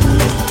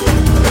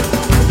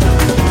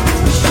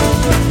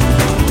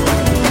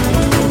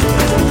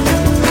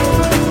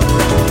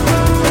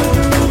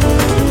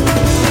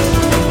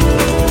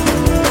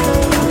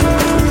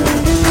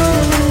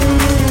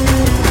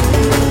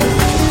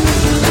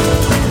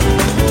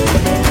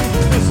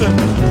 Listen,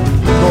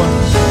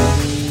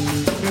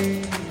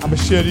 I'm going to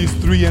share these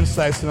 3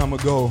 insights and I'm going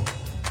to go.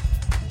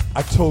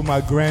 I told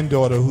my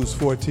granddaughter, who's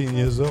 14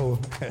 years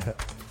old,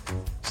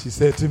 she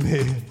said to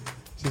me,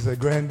 she said,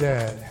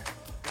 "Granddad,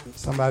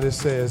 somebody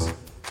says,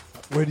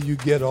 where do you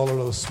get all of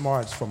those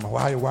smarts from?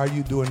 Why are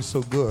you doing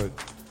so good?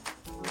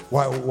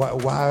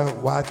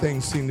 Why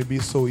things seem to be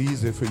so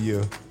easy for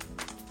you?"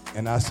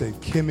 And I said,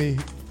 "Kimmy,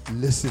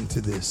 listen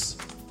to this.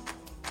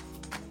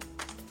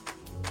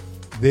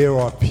 There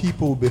are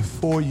people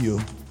before you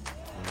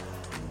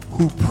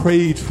who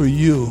prayed for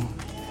you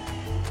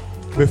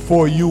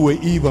before you were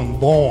even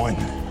born."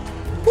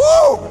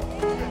 Woo!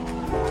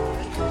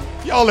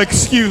 Y'all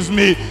excuse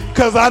me,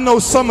 because I know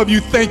some of you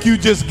think you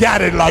just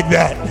got it like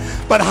that.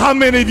 But how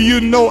many of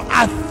you know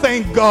I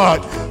thank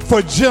God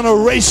for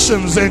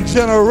generations and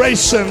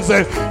generations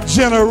and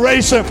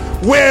generation?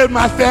 Where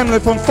my family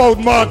from Fort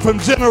Mark, from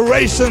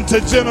generation to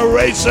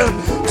generation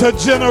to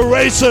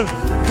generation,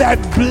 that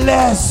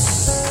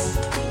bless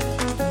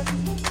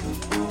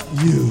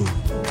you.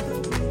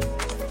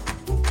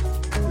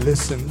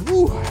 Listen,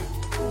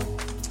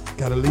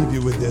 gotta leave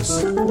you with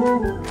this.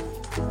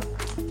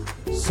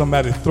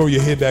 Somebody throw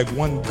your head back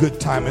one good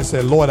time and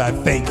say, "Lord, I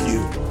thank you."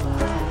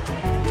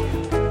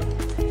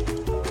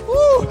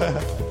 Woo.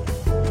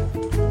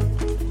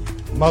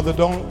 Mother,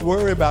 don't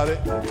worry about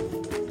it.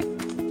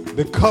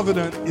 The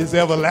covenant is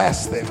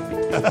everlasting.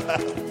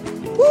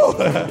 Woo.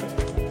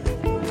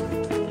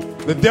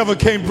 The devil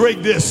can't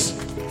break this.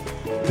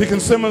 Deacon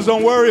Simmons,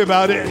 don't worry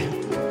about it.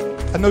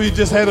 I know you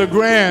just had a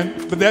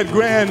grand, but that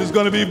grand is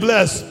going to be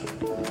blessed.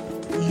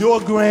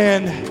 Your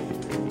grand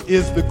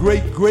is the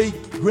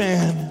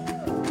great-great-grand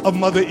of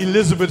Mother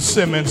Elizabeth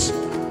Simmons,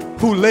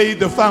 who laid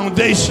the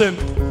foundation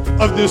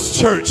of this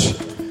church.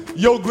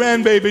 Your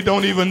grandbaby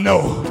don't even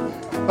know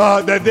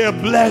that they're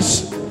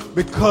blessed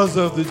because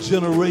of the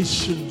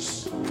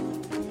generations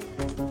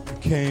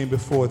that came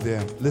before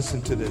them.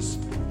 Listen to this.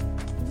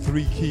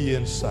 3 key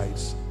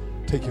insights.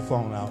 Take your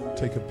phone out.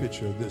 Take a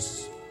picture of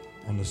this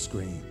on the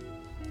screen.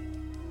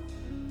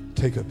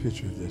 Take a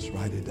picture of this.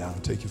 Write it down.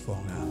 Take your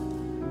phone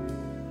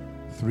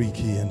out. 3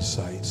 key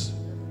insights.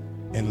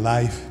 In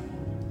life,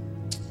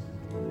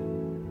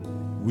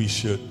 we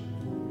should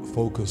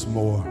focus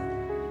more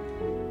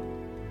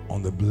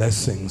on the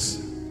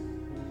blessings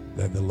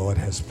that the Lord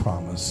has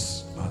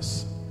promised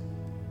us,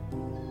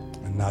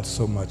 and not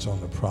so much on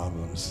the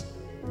problems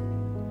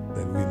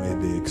that we may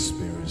be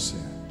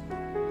experiencing.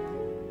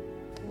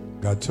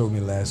 God told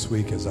me last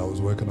week as I was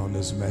working on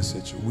this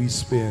message, we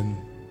spend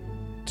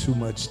too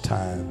much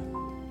time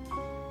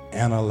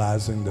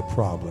analyzing the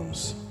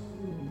problems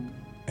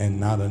and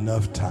not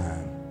enough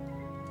time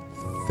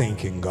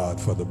thanking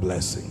God for the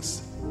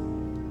blessings.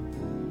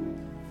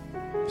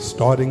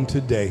 Starting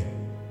today,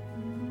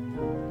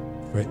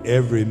 for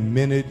every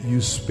minute you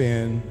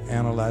spend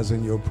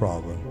analyzing your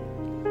problem,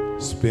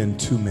 spend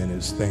 2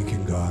 minutes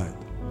thanking God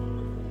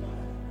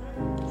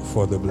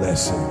for the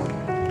blessing.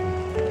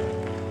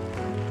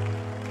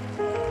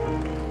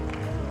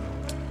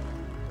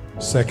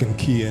 Second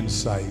key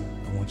insight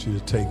I want you to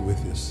take with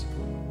us.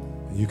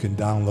 You can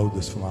download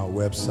this from our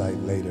website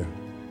later.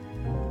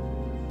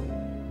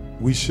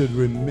 We should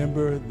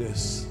remember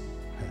this.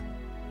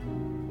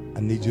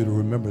 I need you to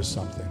remember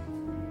something.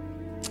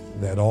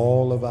 That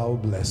all of our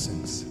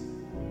blessings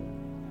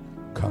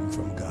come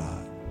from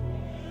God.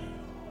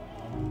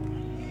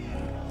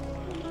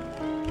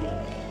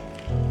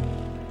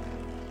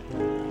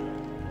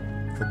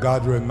 For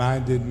God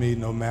reminded me,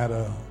 no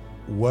matter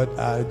what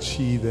I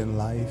achieve in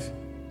life,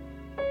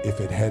 if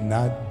it had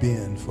not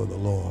been for the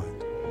Lord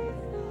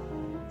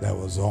that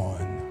was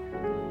on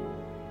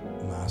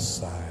my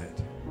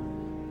side.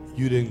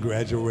 You didn't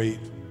graduate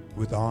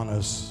with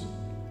honors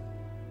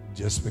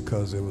just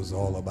because it was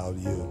all about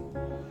you.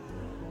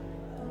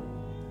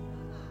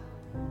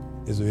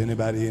 Is there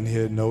anybody in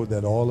here know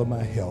that all of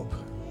my help,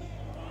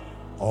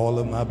 all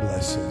of my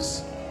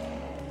blessings,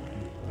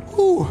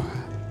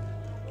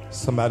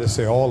 Somebody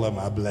say, all of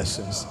my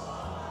blessings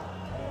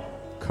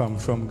come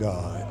from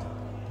God.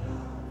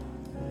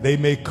 They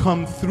may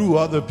come through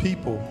other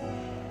people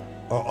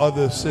or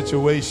other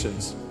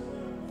situations.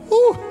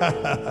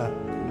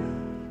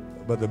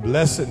 But the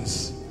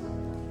blessings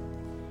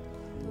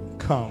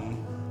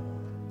come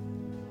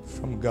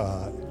from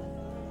God.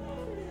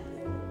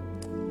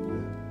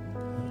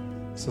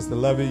 Sister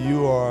Levy,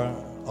 you are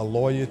a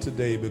lawyer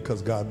today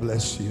because God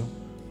bless you.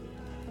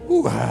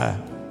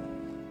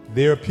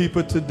 There are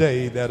people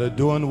today that are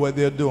doing what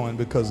they're doing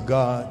because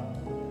God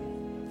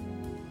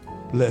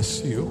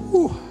bless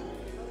you.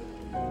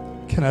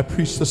 Can I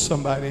preach to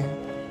somebody?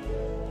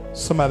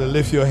 Somebody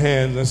lift your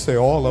hands and say,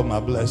 all of my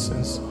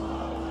blessings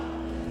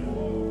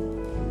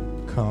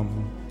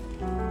come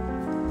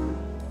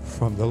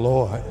from the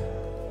Lord.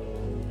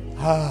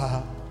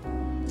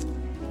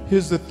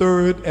 Here's the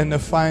third and the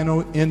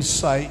final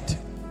insight.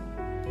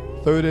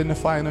 Third and the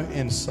final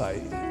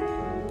insight.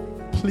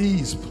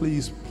 Please,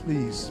 please,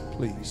 please,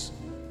 please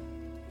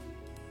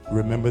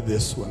remember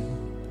this one.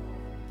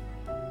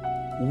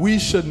 We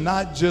should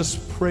not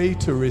just pray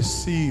to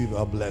receive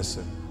a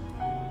blessing.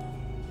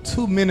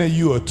 Too many of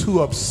you are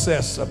too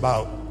obsessed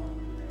about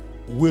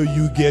will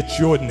you get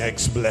your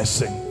next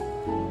blessing.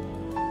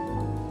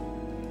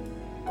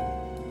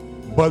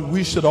 But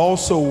we should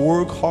also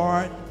work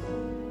hard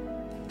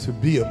to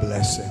be a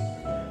blessing.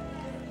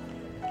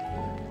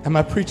 Am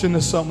I preaching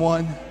to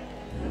someone?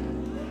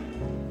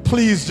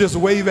 Please just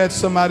wave at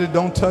somebody.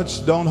 Don't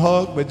touch, don't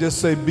hug, but just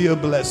say, be a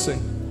blessing.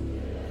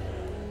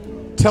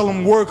 Tell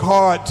them, work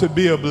hard to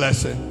be a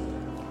blessing.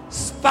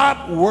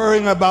 Stop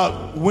worrying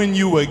about when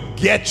you will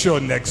get your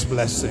next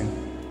blessing.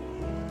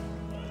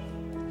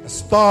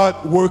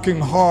 Start working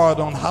hard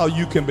on how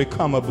you can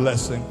become a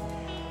blessing.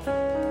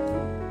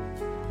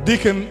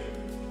 Deacon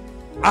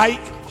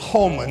Ike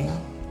Holman,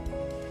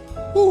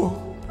 who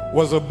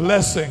was a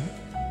blessing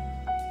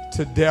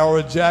to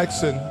Darrell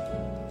Jackson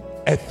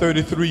at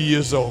 33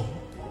 years old.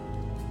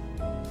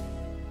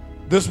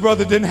 This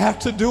brother didn't have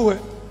to do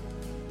it,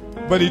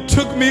 but he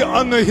took me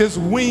under his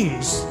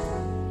wings.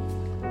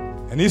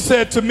 And he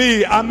said to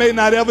me, I may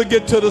not ever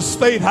get to the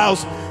State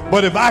House,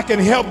 but if I can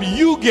help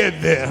you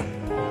get there,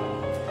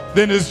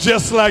 then it's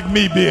just like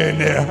me being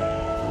there.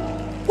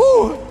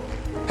 Woo.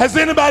 Has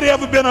anybody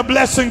ever been a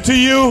blessing to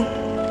you?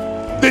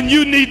 Then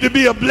you need to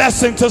be a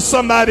blessing to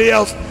somebody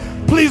else.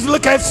 Please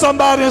look at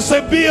somebody and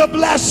say, be a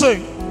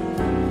blessing.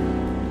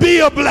 Be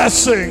a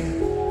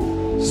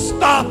blessing.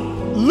 Stop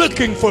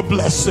looking for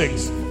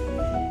blessings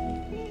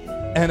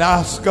and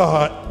ask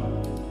God,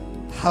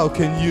 how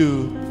can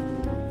you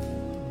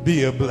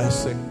be a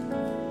blessing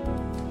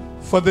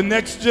for the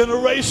next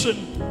generation?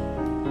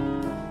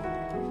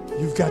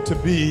 You've got to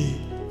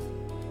be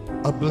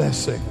a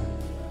blessing.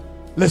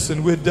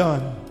 Listen, we're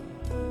done,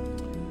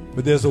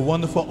 but there's a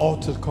wonderful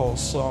altar call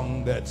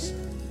song that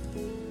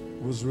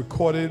was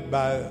recorded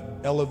by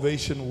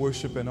Elevation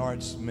Worship and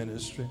Arts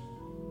Ministry,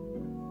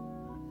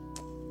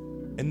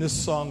 and this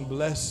song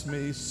blessed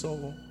me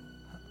so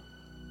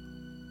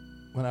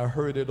when I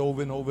heard it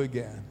over and over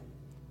again.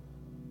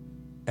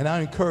 And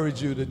I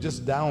encourage you to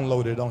just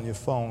download it on your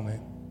phone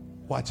and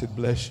watch it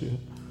bless you.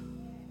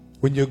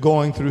 When you're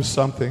going through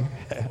something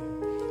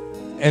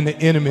and the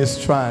enemy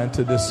is trying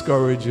to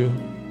discourage you,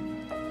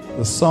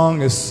 the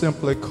song is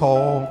simply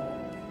called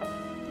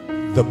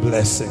The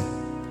Blessing.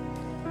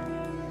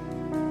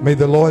 May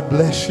the Lord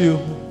bless you,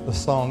 the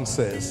song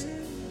says,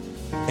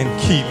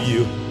 and keep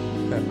you.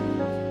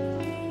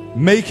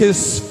 Make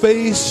his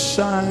face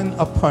shine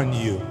upon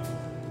you.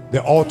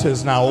 The altar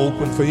is now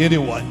open for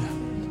anyone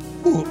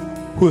who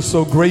is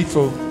so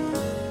grateful.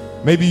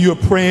 Maybe you're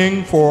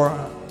praying for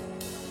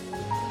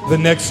the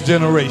next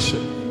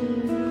generation.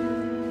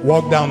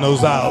 Walk down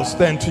those aisles,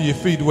 stand to your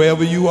feet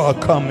wherever you are.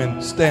 Come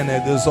and stand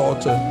at this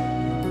altar.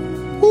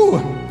 Ooh.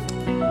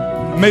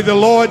 May the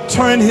Lord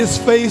turn his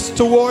face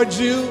towards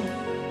you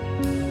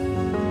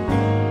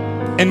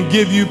and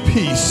give you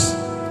peace.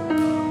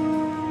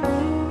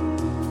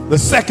 The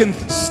second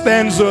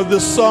stanza of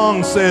this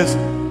song says,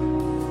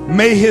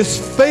 may his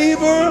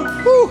favor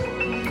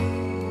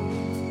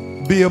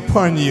be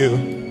upon you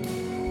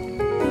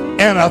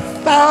and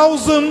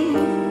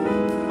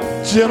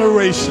 1,000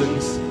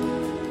 generations.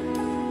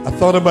 I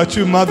thought about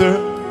you, Mother,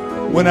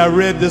 when I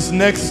read this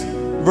next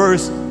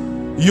verse.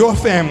 Your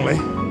family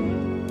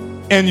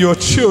and your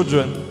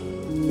children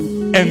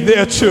and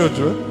their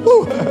children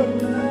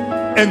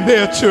and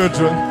their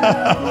children.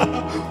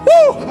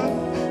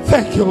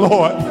 Thank you,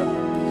 Lord.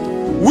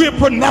 We're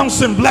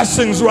pronouncing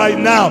blessings right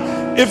now.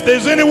 If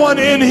there's anyone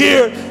in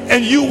here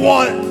and you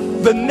want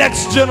the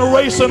next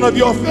generation of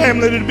your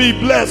family to be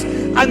blessed,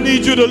 I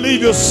need you to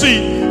leave your seat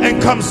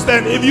and come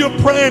stand. If you're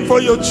praying for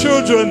your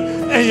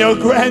children and your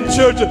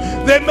grandchildren,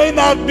 they may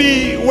not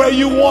be where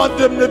you want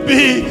them to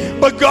be,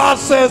 but God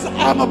says,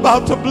 I'm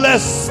about to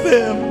bless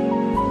them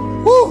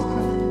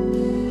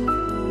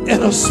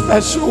in a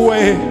special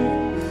way.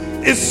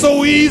 It's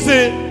so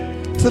easy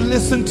to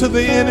listen to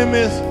the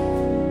enemies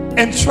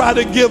and try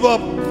to give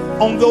up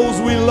on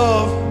those we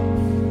love.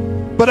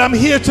 But I'm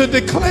here to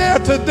declare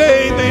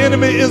today the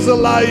enemy is a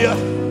liar.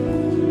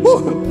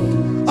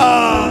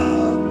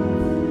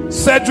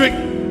 Cedric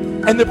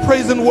and the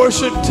praise and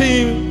worship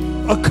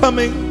team are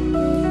coming,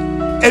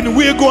 and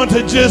we're going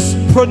to just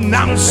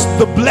pronounce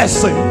the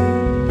blessing.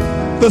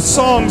 The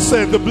song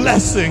said the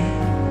blessing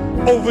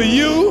over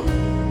you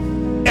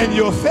and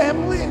your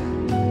family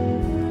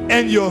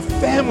and your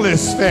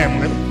family's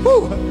family.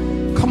 Woo.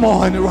 Come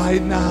on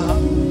right now.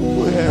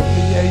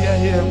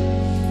 Yeah.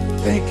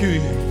 Thank you.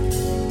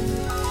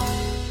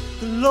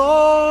 The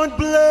Lord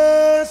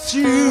bless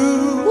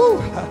you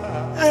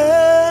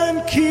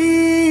and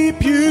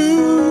keep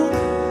you.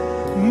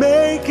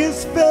 Make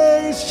his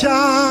face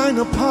shine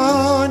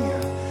upon you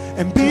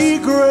and be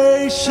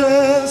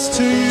gracious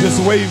to you.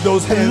 Just wave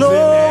those hands the in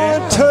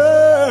Lord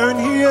turn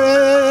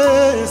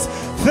his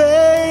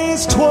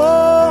face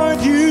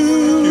toward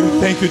you.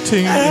 Thank you,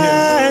 team.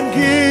 And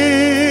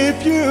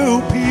give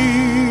you peace.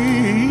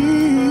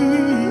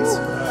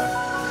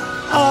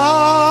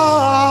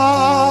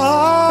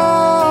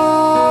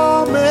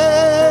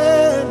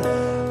 Amen.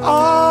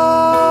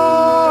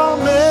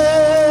 Amen.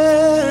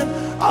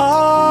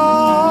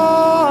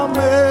 Amen.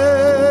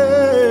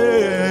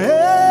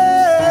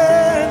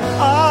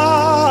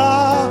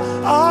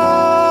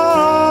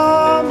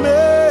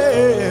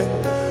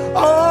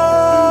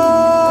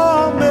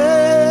 Amen.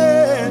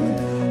 Amen.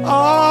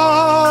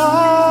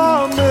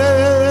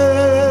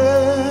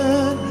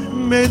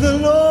 Amen. May the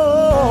Lord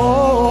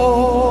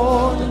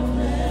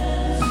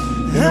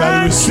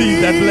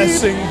receive that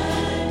blessing.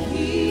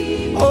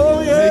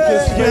 Oh yeah,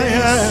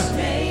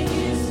 Make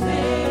his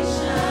face.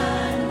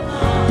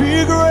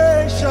 Be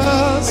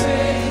gracious.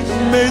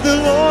 May the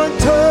Lord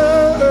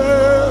turn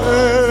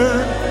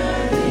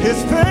his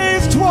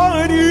face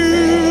toward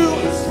you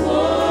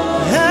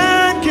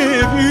and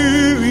give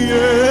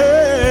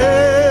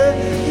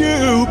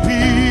you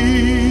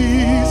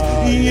peace.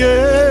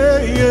 Yeah.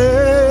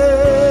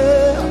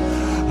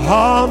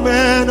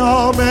 Amen.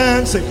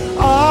 Amen. Say,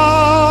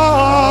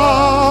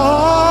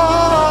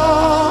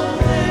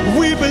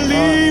 we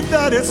believe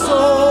that it's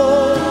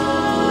so.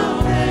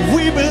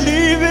 We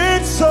believe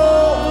it's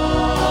so.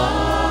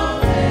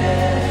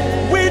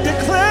 We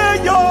declare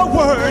your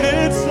word,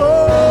 it's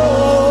so.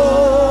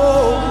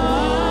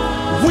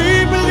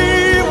 We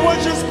believe what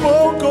you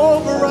spoke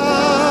over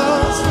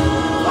us.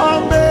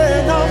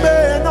 Amen,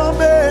 amen,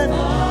 amen.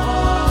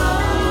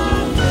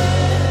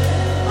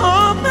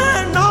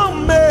 Amen,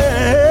 amen.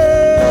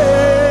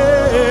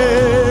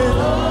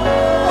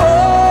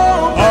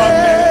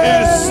 Amen. It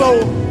is so.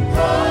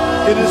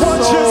 It is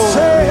What so. you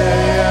said,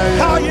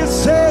 how you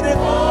said it,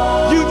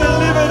 you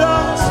delivered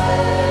us.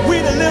 We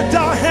lift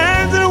our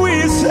hands and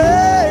we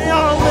say,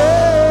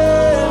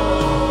 Amen.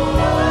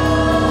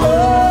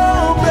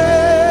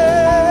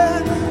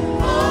 Amen.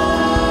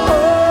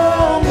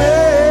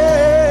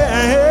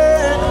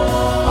 Amen.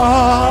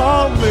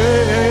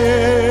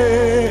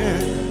 Amen.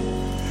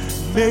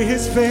 May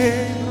his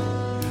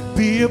favor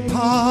be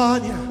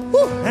upon you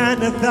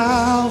and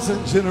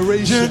 1,000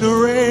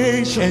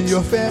 generations And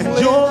your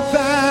family.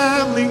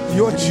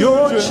 your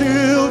children,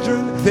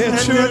 Their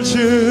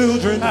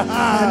children.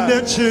 and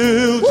their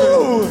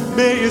children.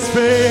 May his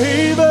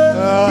favor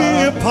be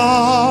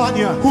upon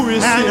you Who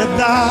is and it?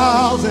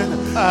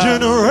 1,000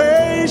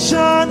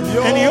 generations,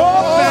 and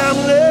your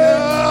family,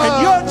 and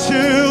your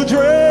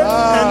children,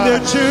 and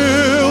their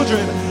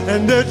children,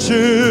 and their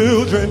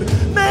children.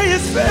 May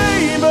his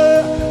favor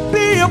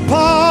be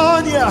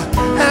upon you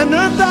and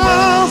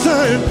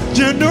 1,000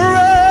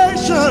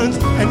 generations,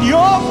 and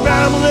your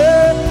family,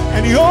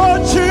 and your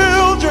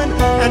children,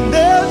 and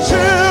their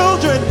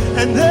children,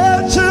 and their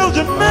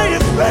children. May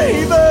his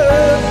favor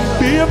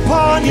be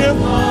upon you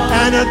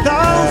and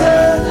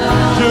 1,000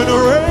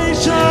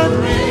 generations,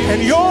 and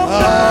your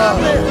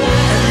family,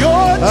 and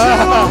your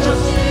children.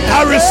 I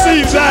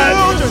receive that.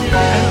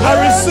 I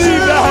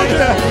receive that.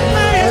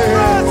 May his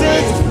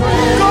presence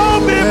go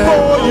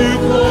before you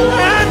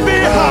and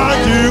behind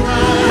you,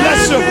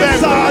 Bless and your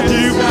family. beside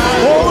you,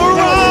 all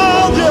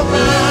around you,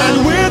 and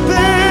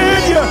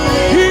within you.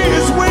 He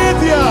is with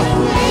you.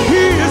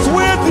 He is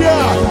with you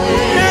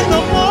in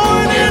the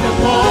morning,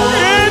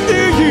 in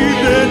the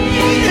evening,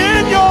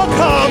 in your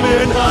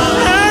coming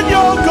and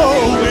your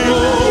going,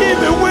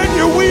 even when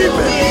you're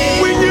weeping,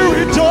 when you're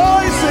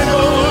rejoicing,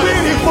 when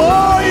he's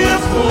for you,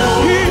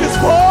 he is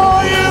for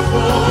you,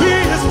 he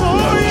is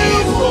for you.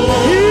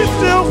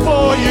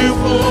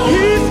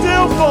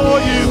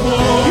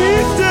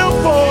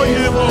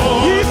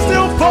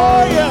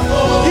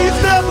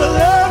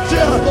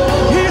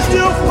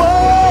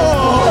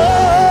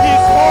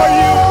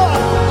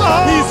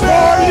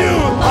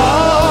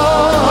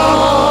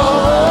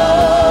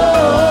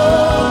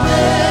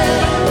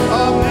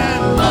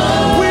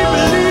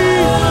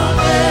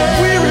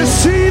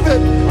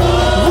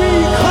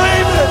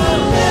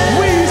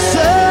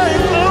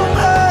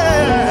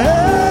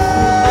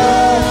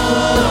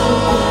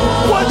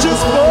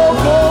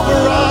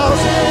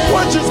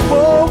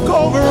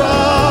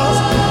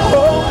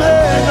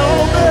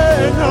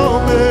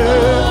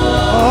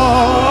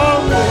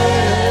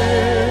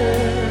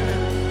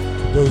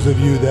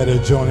 you that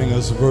are joining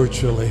us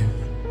virtually,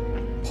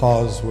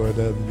 pause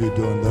whatever you're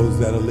doing. Those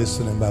that are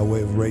listening by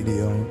way of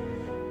radio,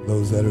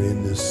 those that are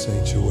in this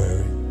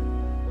sanctuary,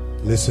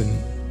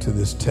 listen to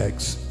this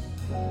text.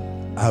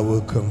 I will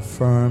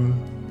confirm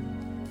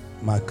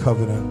my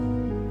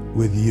covenant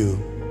with you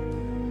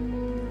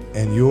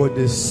and your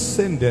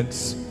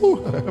descendants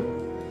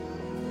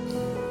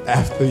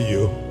after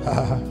you.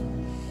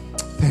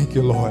 Thank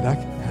you, Lord.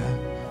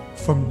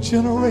 From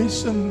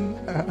generation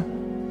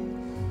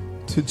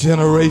to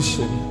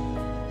generation,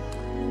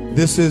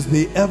 this is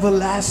the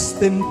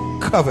everlasting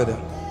covenant.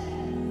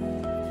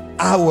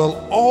 I will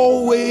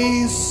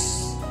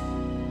always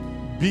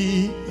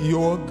be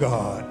your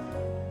God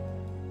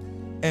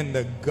and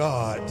the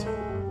God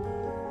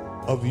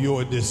of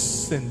your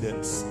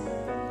descendants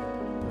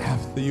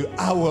after you.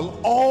 I will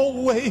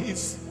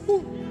always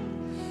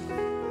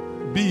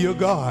be your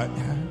God.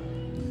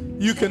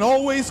 You can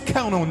always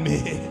count on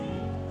me.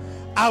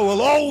 I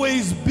will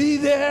always be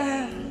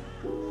there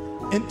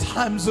in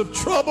times of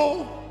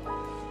trouble,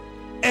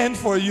 and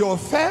for your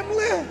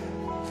family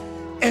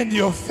and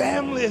your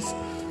family's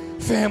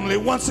family.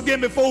 Once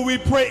again, before we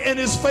pray in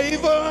his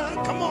favor,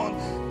 come on,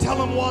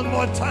 tell him one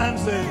more time.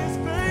 Say, his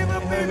favor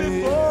be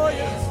before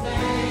you,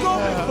 go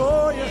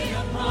before you,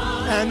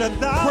 and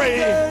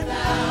 1,000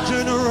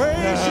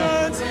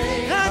 generations,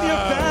 and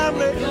your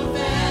family,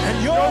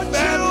 and your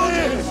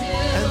children,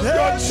 and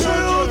their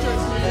children,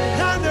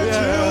 and their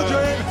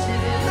children.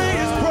 May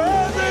his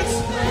presence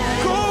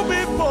go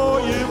before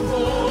you,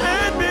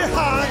 and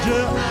behind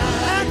you,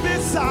 and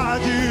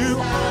beside you,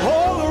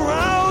 all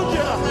around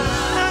you,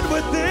 and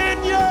within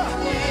you.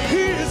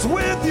 He is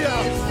with you.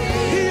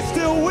 He's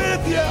still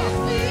with you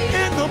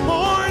in the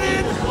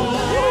morning,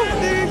 in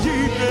the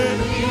evening,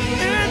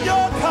 in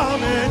your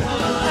coming,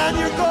 and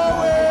you're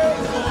going,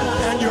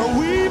 and you're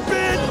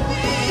weeping,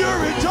 you're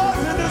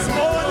rejoicing this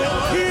morning.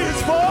 He is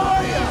for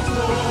you.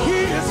 He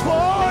is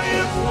for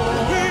you.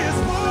 He is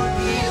for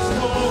you.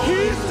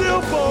 He's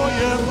still for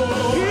you.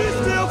 He's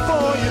still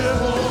for you.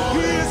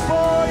 He is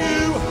for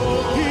you.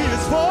 He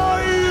is for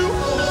you.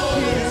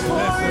 He is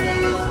for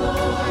you.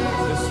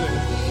 Listen.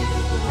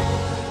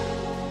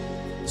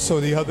 So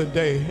the other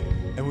day,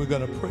 and we're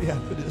going to pray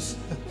after this,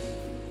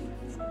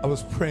 I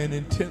was praying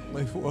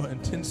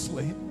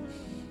intensely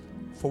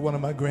for one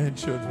of my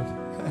grandchildren,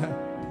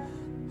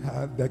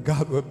 that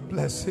God would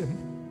bless him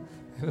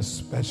in a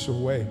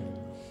special way.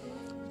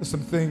 There's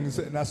some things,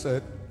 and I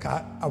said,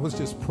 God, I was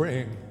just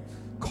praying,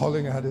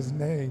 calling out his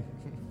name.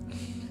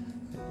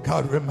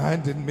 God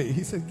reminded me,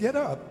 he said, get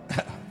up.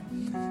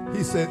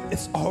 He said,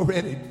 it's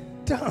already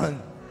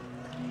done.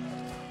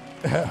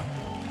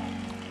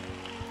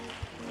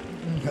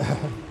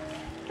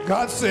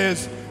 God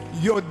says,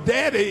 your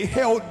daddy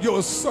held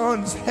your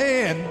son's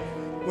hand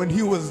when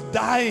he was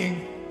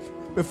dying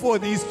before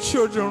these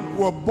children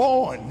were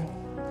born.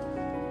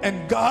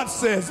 And God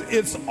says,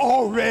 it's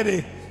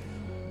already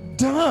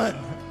done.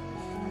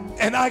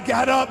 And I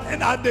got up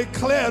and I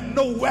declared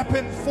no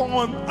weapon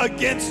formed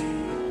against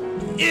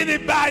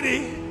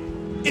anybody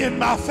in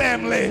my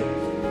family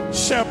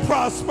shall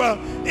prosper.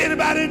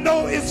 Anybody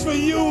know it's for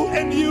you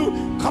and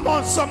you? Come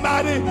on,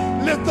 somebody,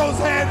 lift those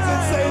hands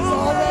and say it's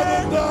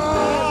already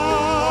done.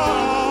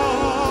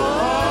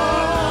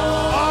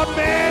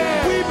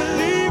 Amen. We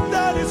believe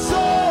that it's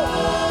so.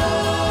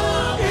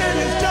 It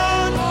is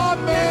done.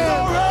 Amen. It's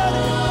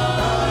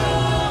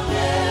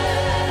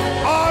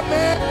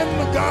already.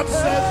 Amen. God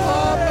says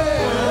amen.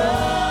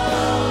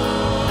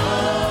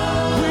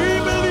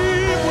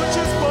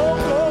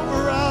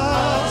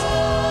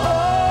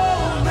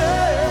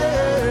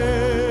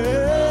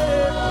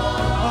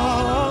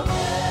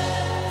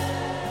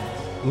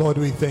 Lord,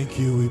 we thank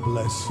you, we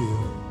bless you.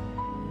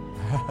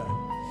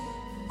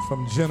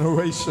 From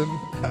generation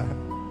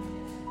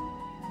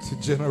to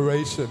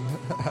generation.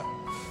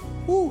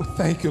 Ooh,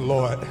 thank you,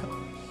 Lord.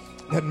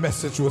 That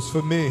message was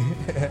for me.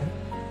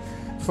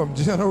 From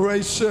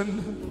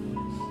generation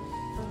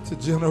to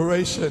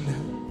generation,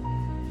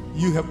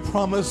 you have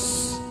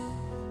promised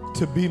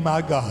to be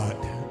my God.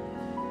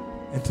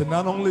 And to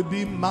not only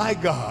be my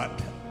God,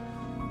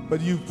 but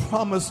you've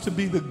promised to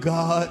be the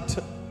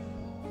God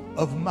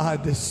of my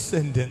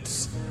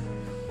descendants.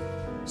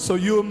 So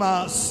you are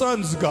my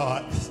son's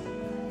God.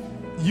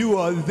 You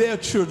are their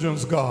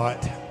children's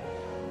God.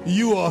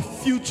 You are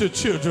future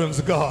children's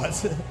God.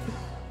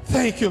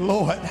 Thank you,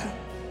 Lord.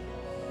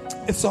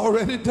 It's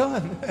already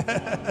done.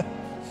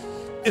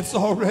 It's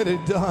already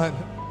done.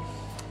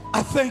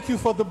 I thank you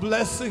for the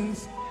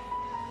blessings.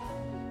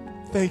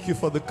 Thank you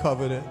for the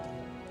covenant.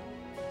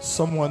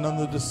 Someone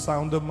under the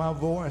sound of my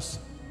voice,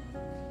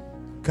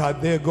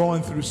 God, they're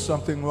going through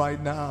something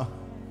right now.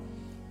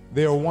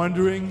 They're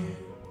wondering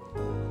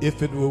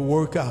if it will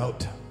work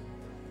out.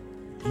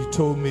 You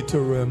told me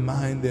to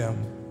remind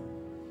them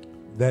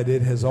that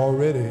it has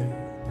already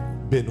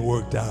been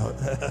worked out.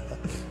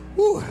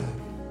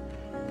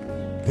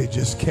 They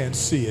just can't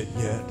see it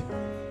yet.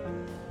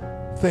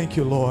 Thank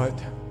you, Lord,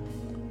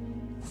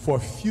 for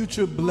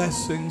future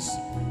blessings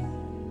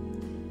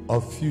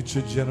of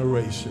future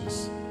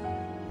generations.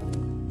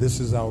 This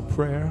is our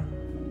prayer.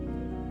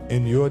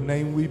 In your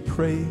name we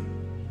pray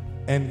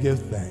and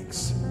give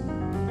thanks.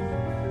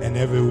 And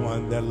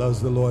everyone that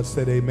loves the Lord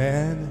said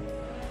amen,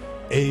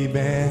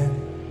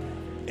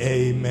 amen,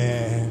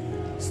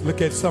 amen. Let's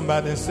look at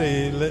somebody and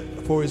say,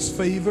 for his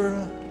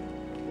favor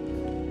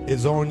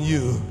is on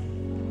you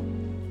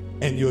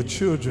and your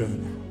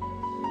children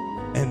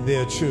and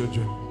their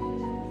children.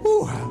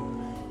 Ooh.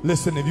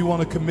 Listen, if you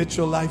want to commit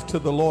your life to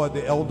the Lord,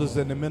 the elders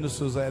and the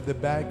ministers are at the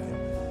back.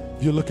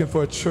 If you're looking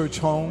for a church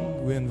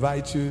home, we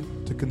invite you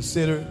to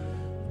consider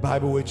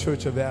Bible Way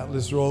Church of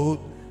Atlas Road,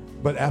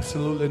 but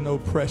absolutely no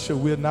pressure.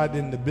 We're not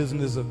in the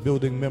business of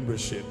building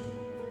membership.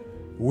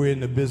 We're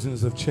in the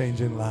business of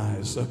changing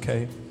lives,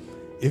 okay?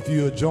 If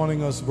you're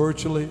joining us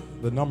virtually,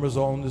 the numbers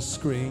are on the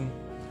screen.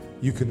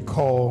 You can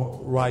call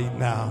right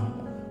now.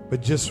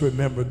 But just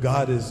remember,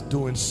 God is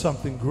doing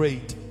something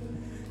great.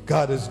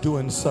 God is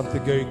doing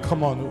something great.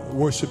 Come on,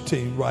 worship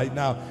team, right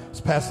now.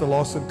 As Pastor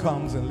Lawson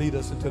comes and lead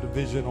us into the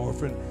vision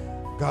offering,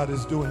 God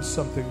is doing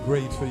something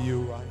great for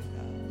you right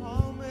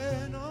now.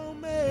 Amen,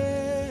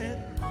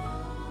 amen.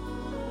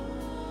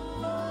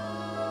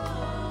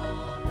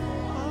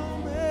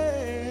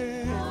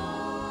 Amen.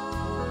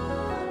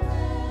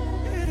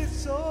 It is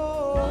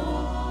so.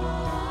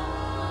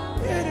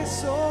 It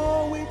is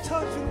so. We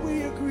touch and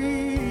we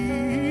agree.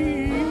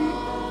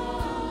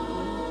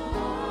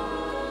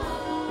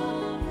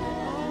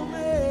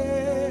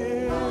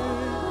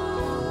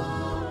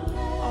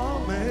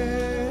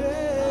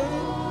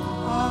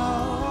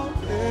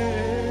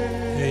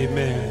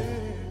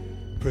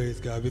 Amen. Praise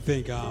God. We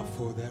thank God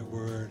for that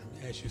word.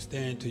 As you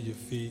stand to your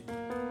feet,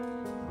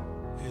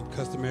 and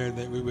customary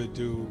that we would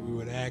do, we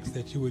would ask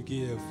that you would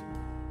give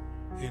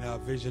in our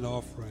vision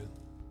offering.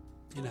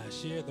 And I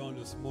shared on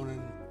this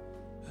morning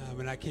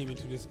when I came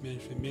into this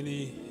ministry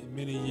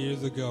many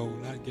years ago,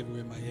 not giving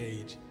away my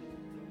age,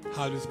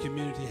 how this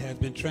community has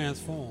been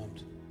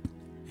transformed.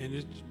 And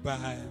it's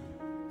by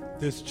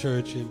this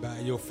church and by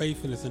your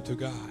faithfulness unto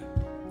God.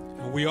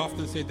 And we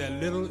often say that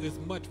little is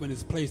much when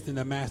it's placed in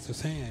the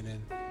master's hand.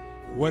 And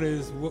what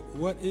is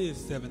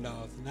 $7?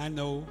 And I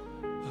know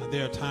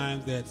there are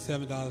times that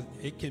 $7,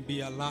 it can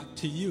be a lot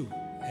to you.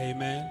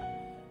 Amen.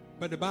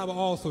 But the Bible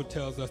also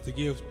tells us to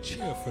give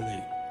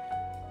cheerfully.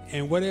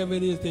 And whatever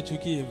it is that you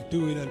give,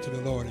 do it unto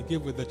the Lord and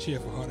give with a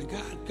cheerful heart. And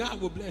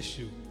God will bless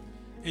you.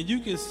 And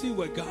you can see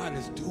what God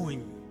is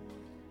doing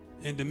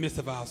in the midst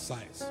of our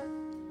sights.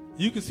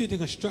 You can see the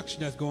construction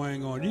that's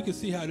going on. You can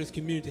see how this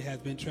community has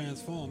been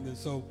transformed. And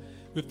so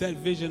with that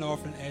vision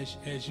offering,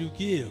 as you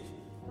give,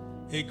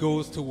 it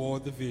goes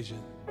toward the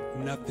vision.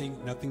 Nothing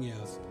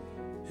else.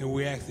 And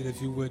we ask that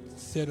if you would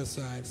set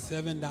aside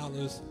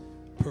 $7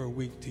 per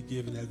week to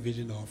give in that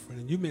vision offering.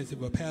 And you may say,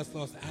 well, Pastor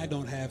Lawson, I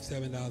don't have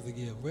 $7 to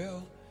give.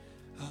 Well,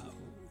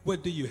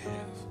 what do you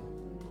have?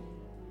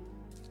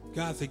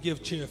 God said,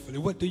 give cheerfully.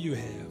 What do you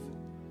have?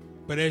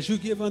 But as you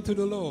give unto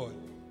the Lord,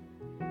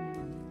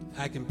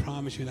 I can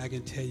promise you and I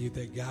can tell you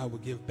that God will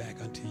give back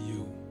unto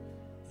you.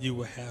 You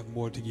will have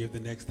more to give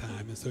the next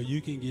time. And so you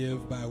can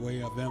give by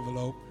way of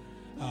envelope.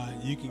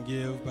 You can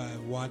give by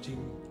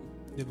watching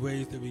the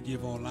ways that we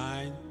give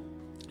online.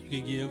 You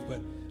can give,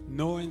 but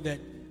knowing that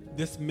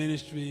this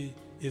ministry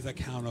is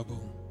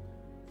accountable.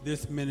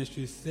 This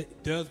ministry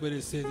does what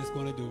it says it's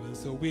going to do. And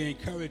so we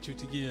encourage you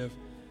to give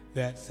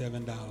that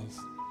 $7.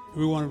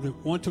 We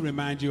want to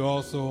remind you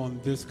also on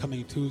this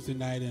coming Tuesday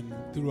night and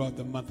throughout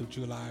the month of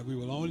July, we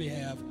will only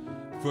have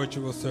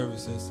virtual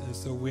services. And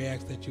so we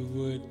ask that you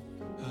would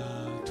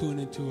tune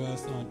into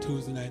us on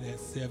Tuesday night at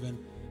 7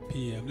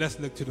 p.m. Let's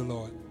look to the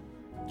Lord.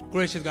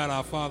 Gracious God,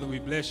 our Father, we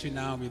bless you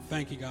now. We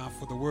thank you, God,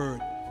 for the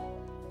word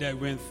that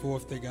went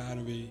forth, dear God.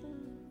 And we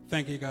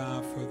thank you,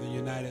 God, for the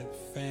united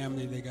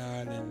family, dear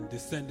God, and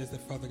descendants,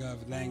 Father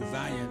God, of Lang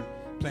Zion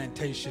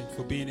Plantation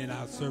for being in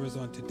our service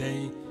on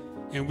today.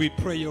 And we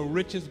pray your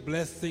richest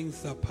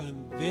blessings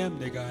upon them,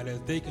 dear God, as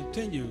they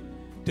continue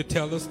to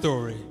tell the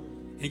story.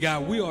 And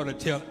God, we ought to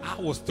tell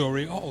our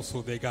story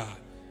also, dear God.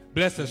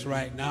 Bless us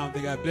right now,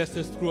 dear God. Bless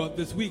us throughout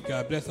this week,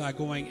 God. Bless our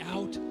going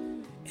out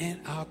and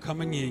our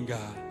coming in,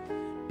 God.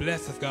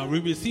 Bless us, God.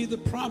 We receive the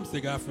promise,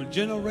 dear God, from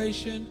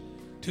generation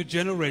to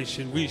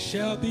generation. We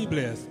shall be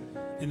blessed.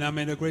 And now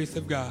may the grace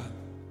of God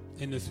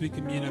and the sweet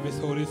communion of his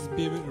Holy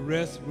Spirit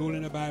rest, rule,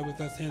 and abide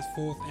with us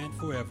henceforth and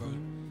forever.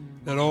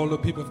 Let all the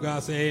people of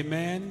God say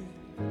amen.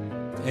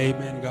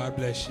 Amen. God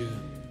bless you.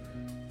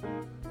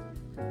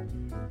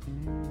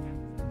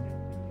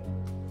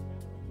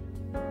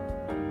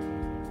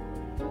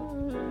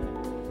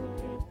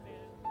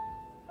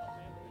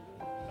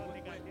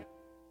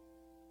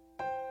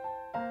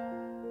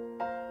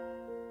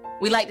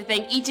 We'd like to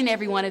thank each and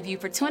every one of you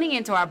for tuning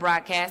into our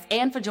broadcast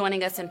and for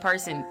joining us in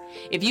person.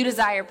 If you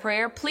desire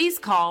prayer, please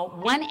call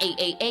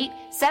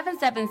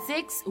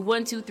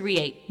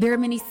 1-888-776-1238. There are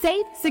many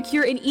safe,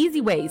 secure, and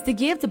easy ways to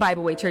give to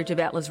Bible Way Church of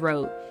Atlas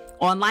Road.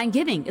 Online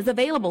giving is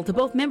available to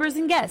both members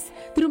and guests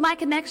through My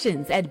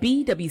Connections at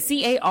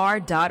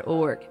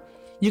bwcar.org.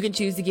 You can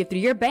choose to give through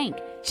your bank,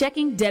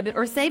 checking, debit,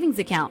 or savings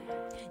account.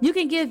 You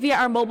can give via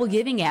our mobile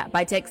giving app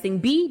by texting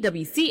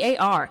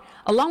BWCAR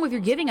along with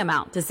your giving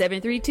amount to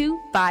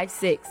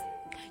 73256.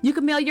 You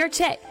can mail your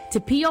check to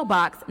P.O.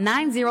 Box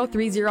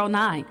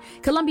 90309,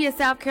 Columbia,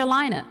 South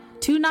Carolina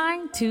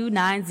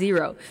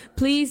 29290.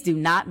 Please do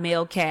not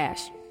mail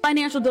cash.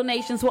 Financial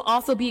donations will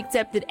also be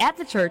accepted at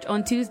the church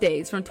on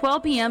Tuesdays from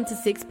 12 p.m. to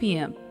 6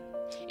 p.m.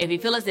 If you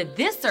feel as if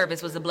this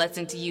service was a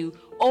blessing to you,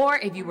 or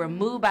if you were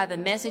moved by the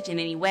message in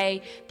any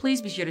way,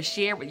 please be sure to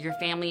share with your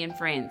family and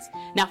friends.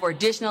 Now, for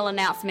additional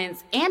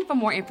announcements and for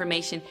more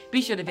information,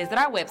 be sure to visit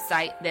our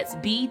website. That's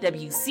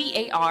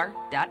bwcar.org.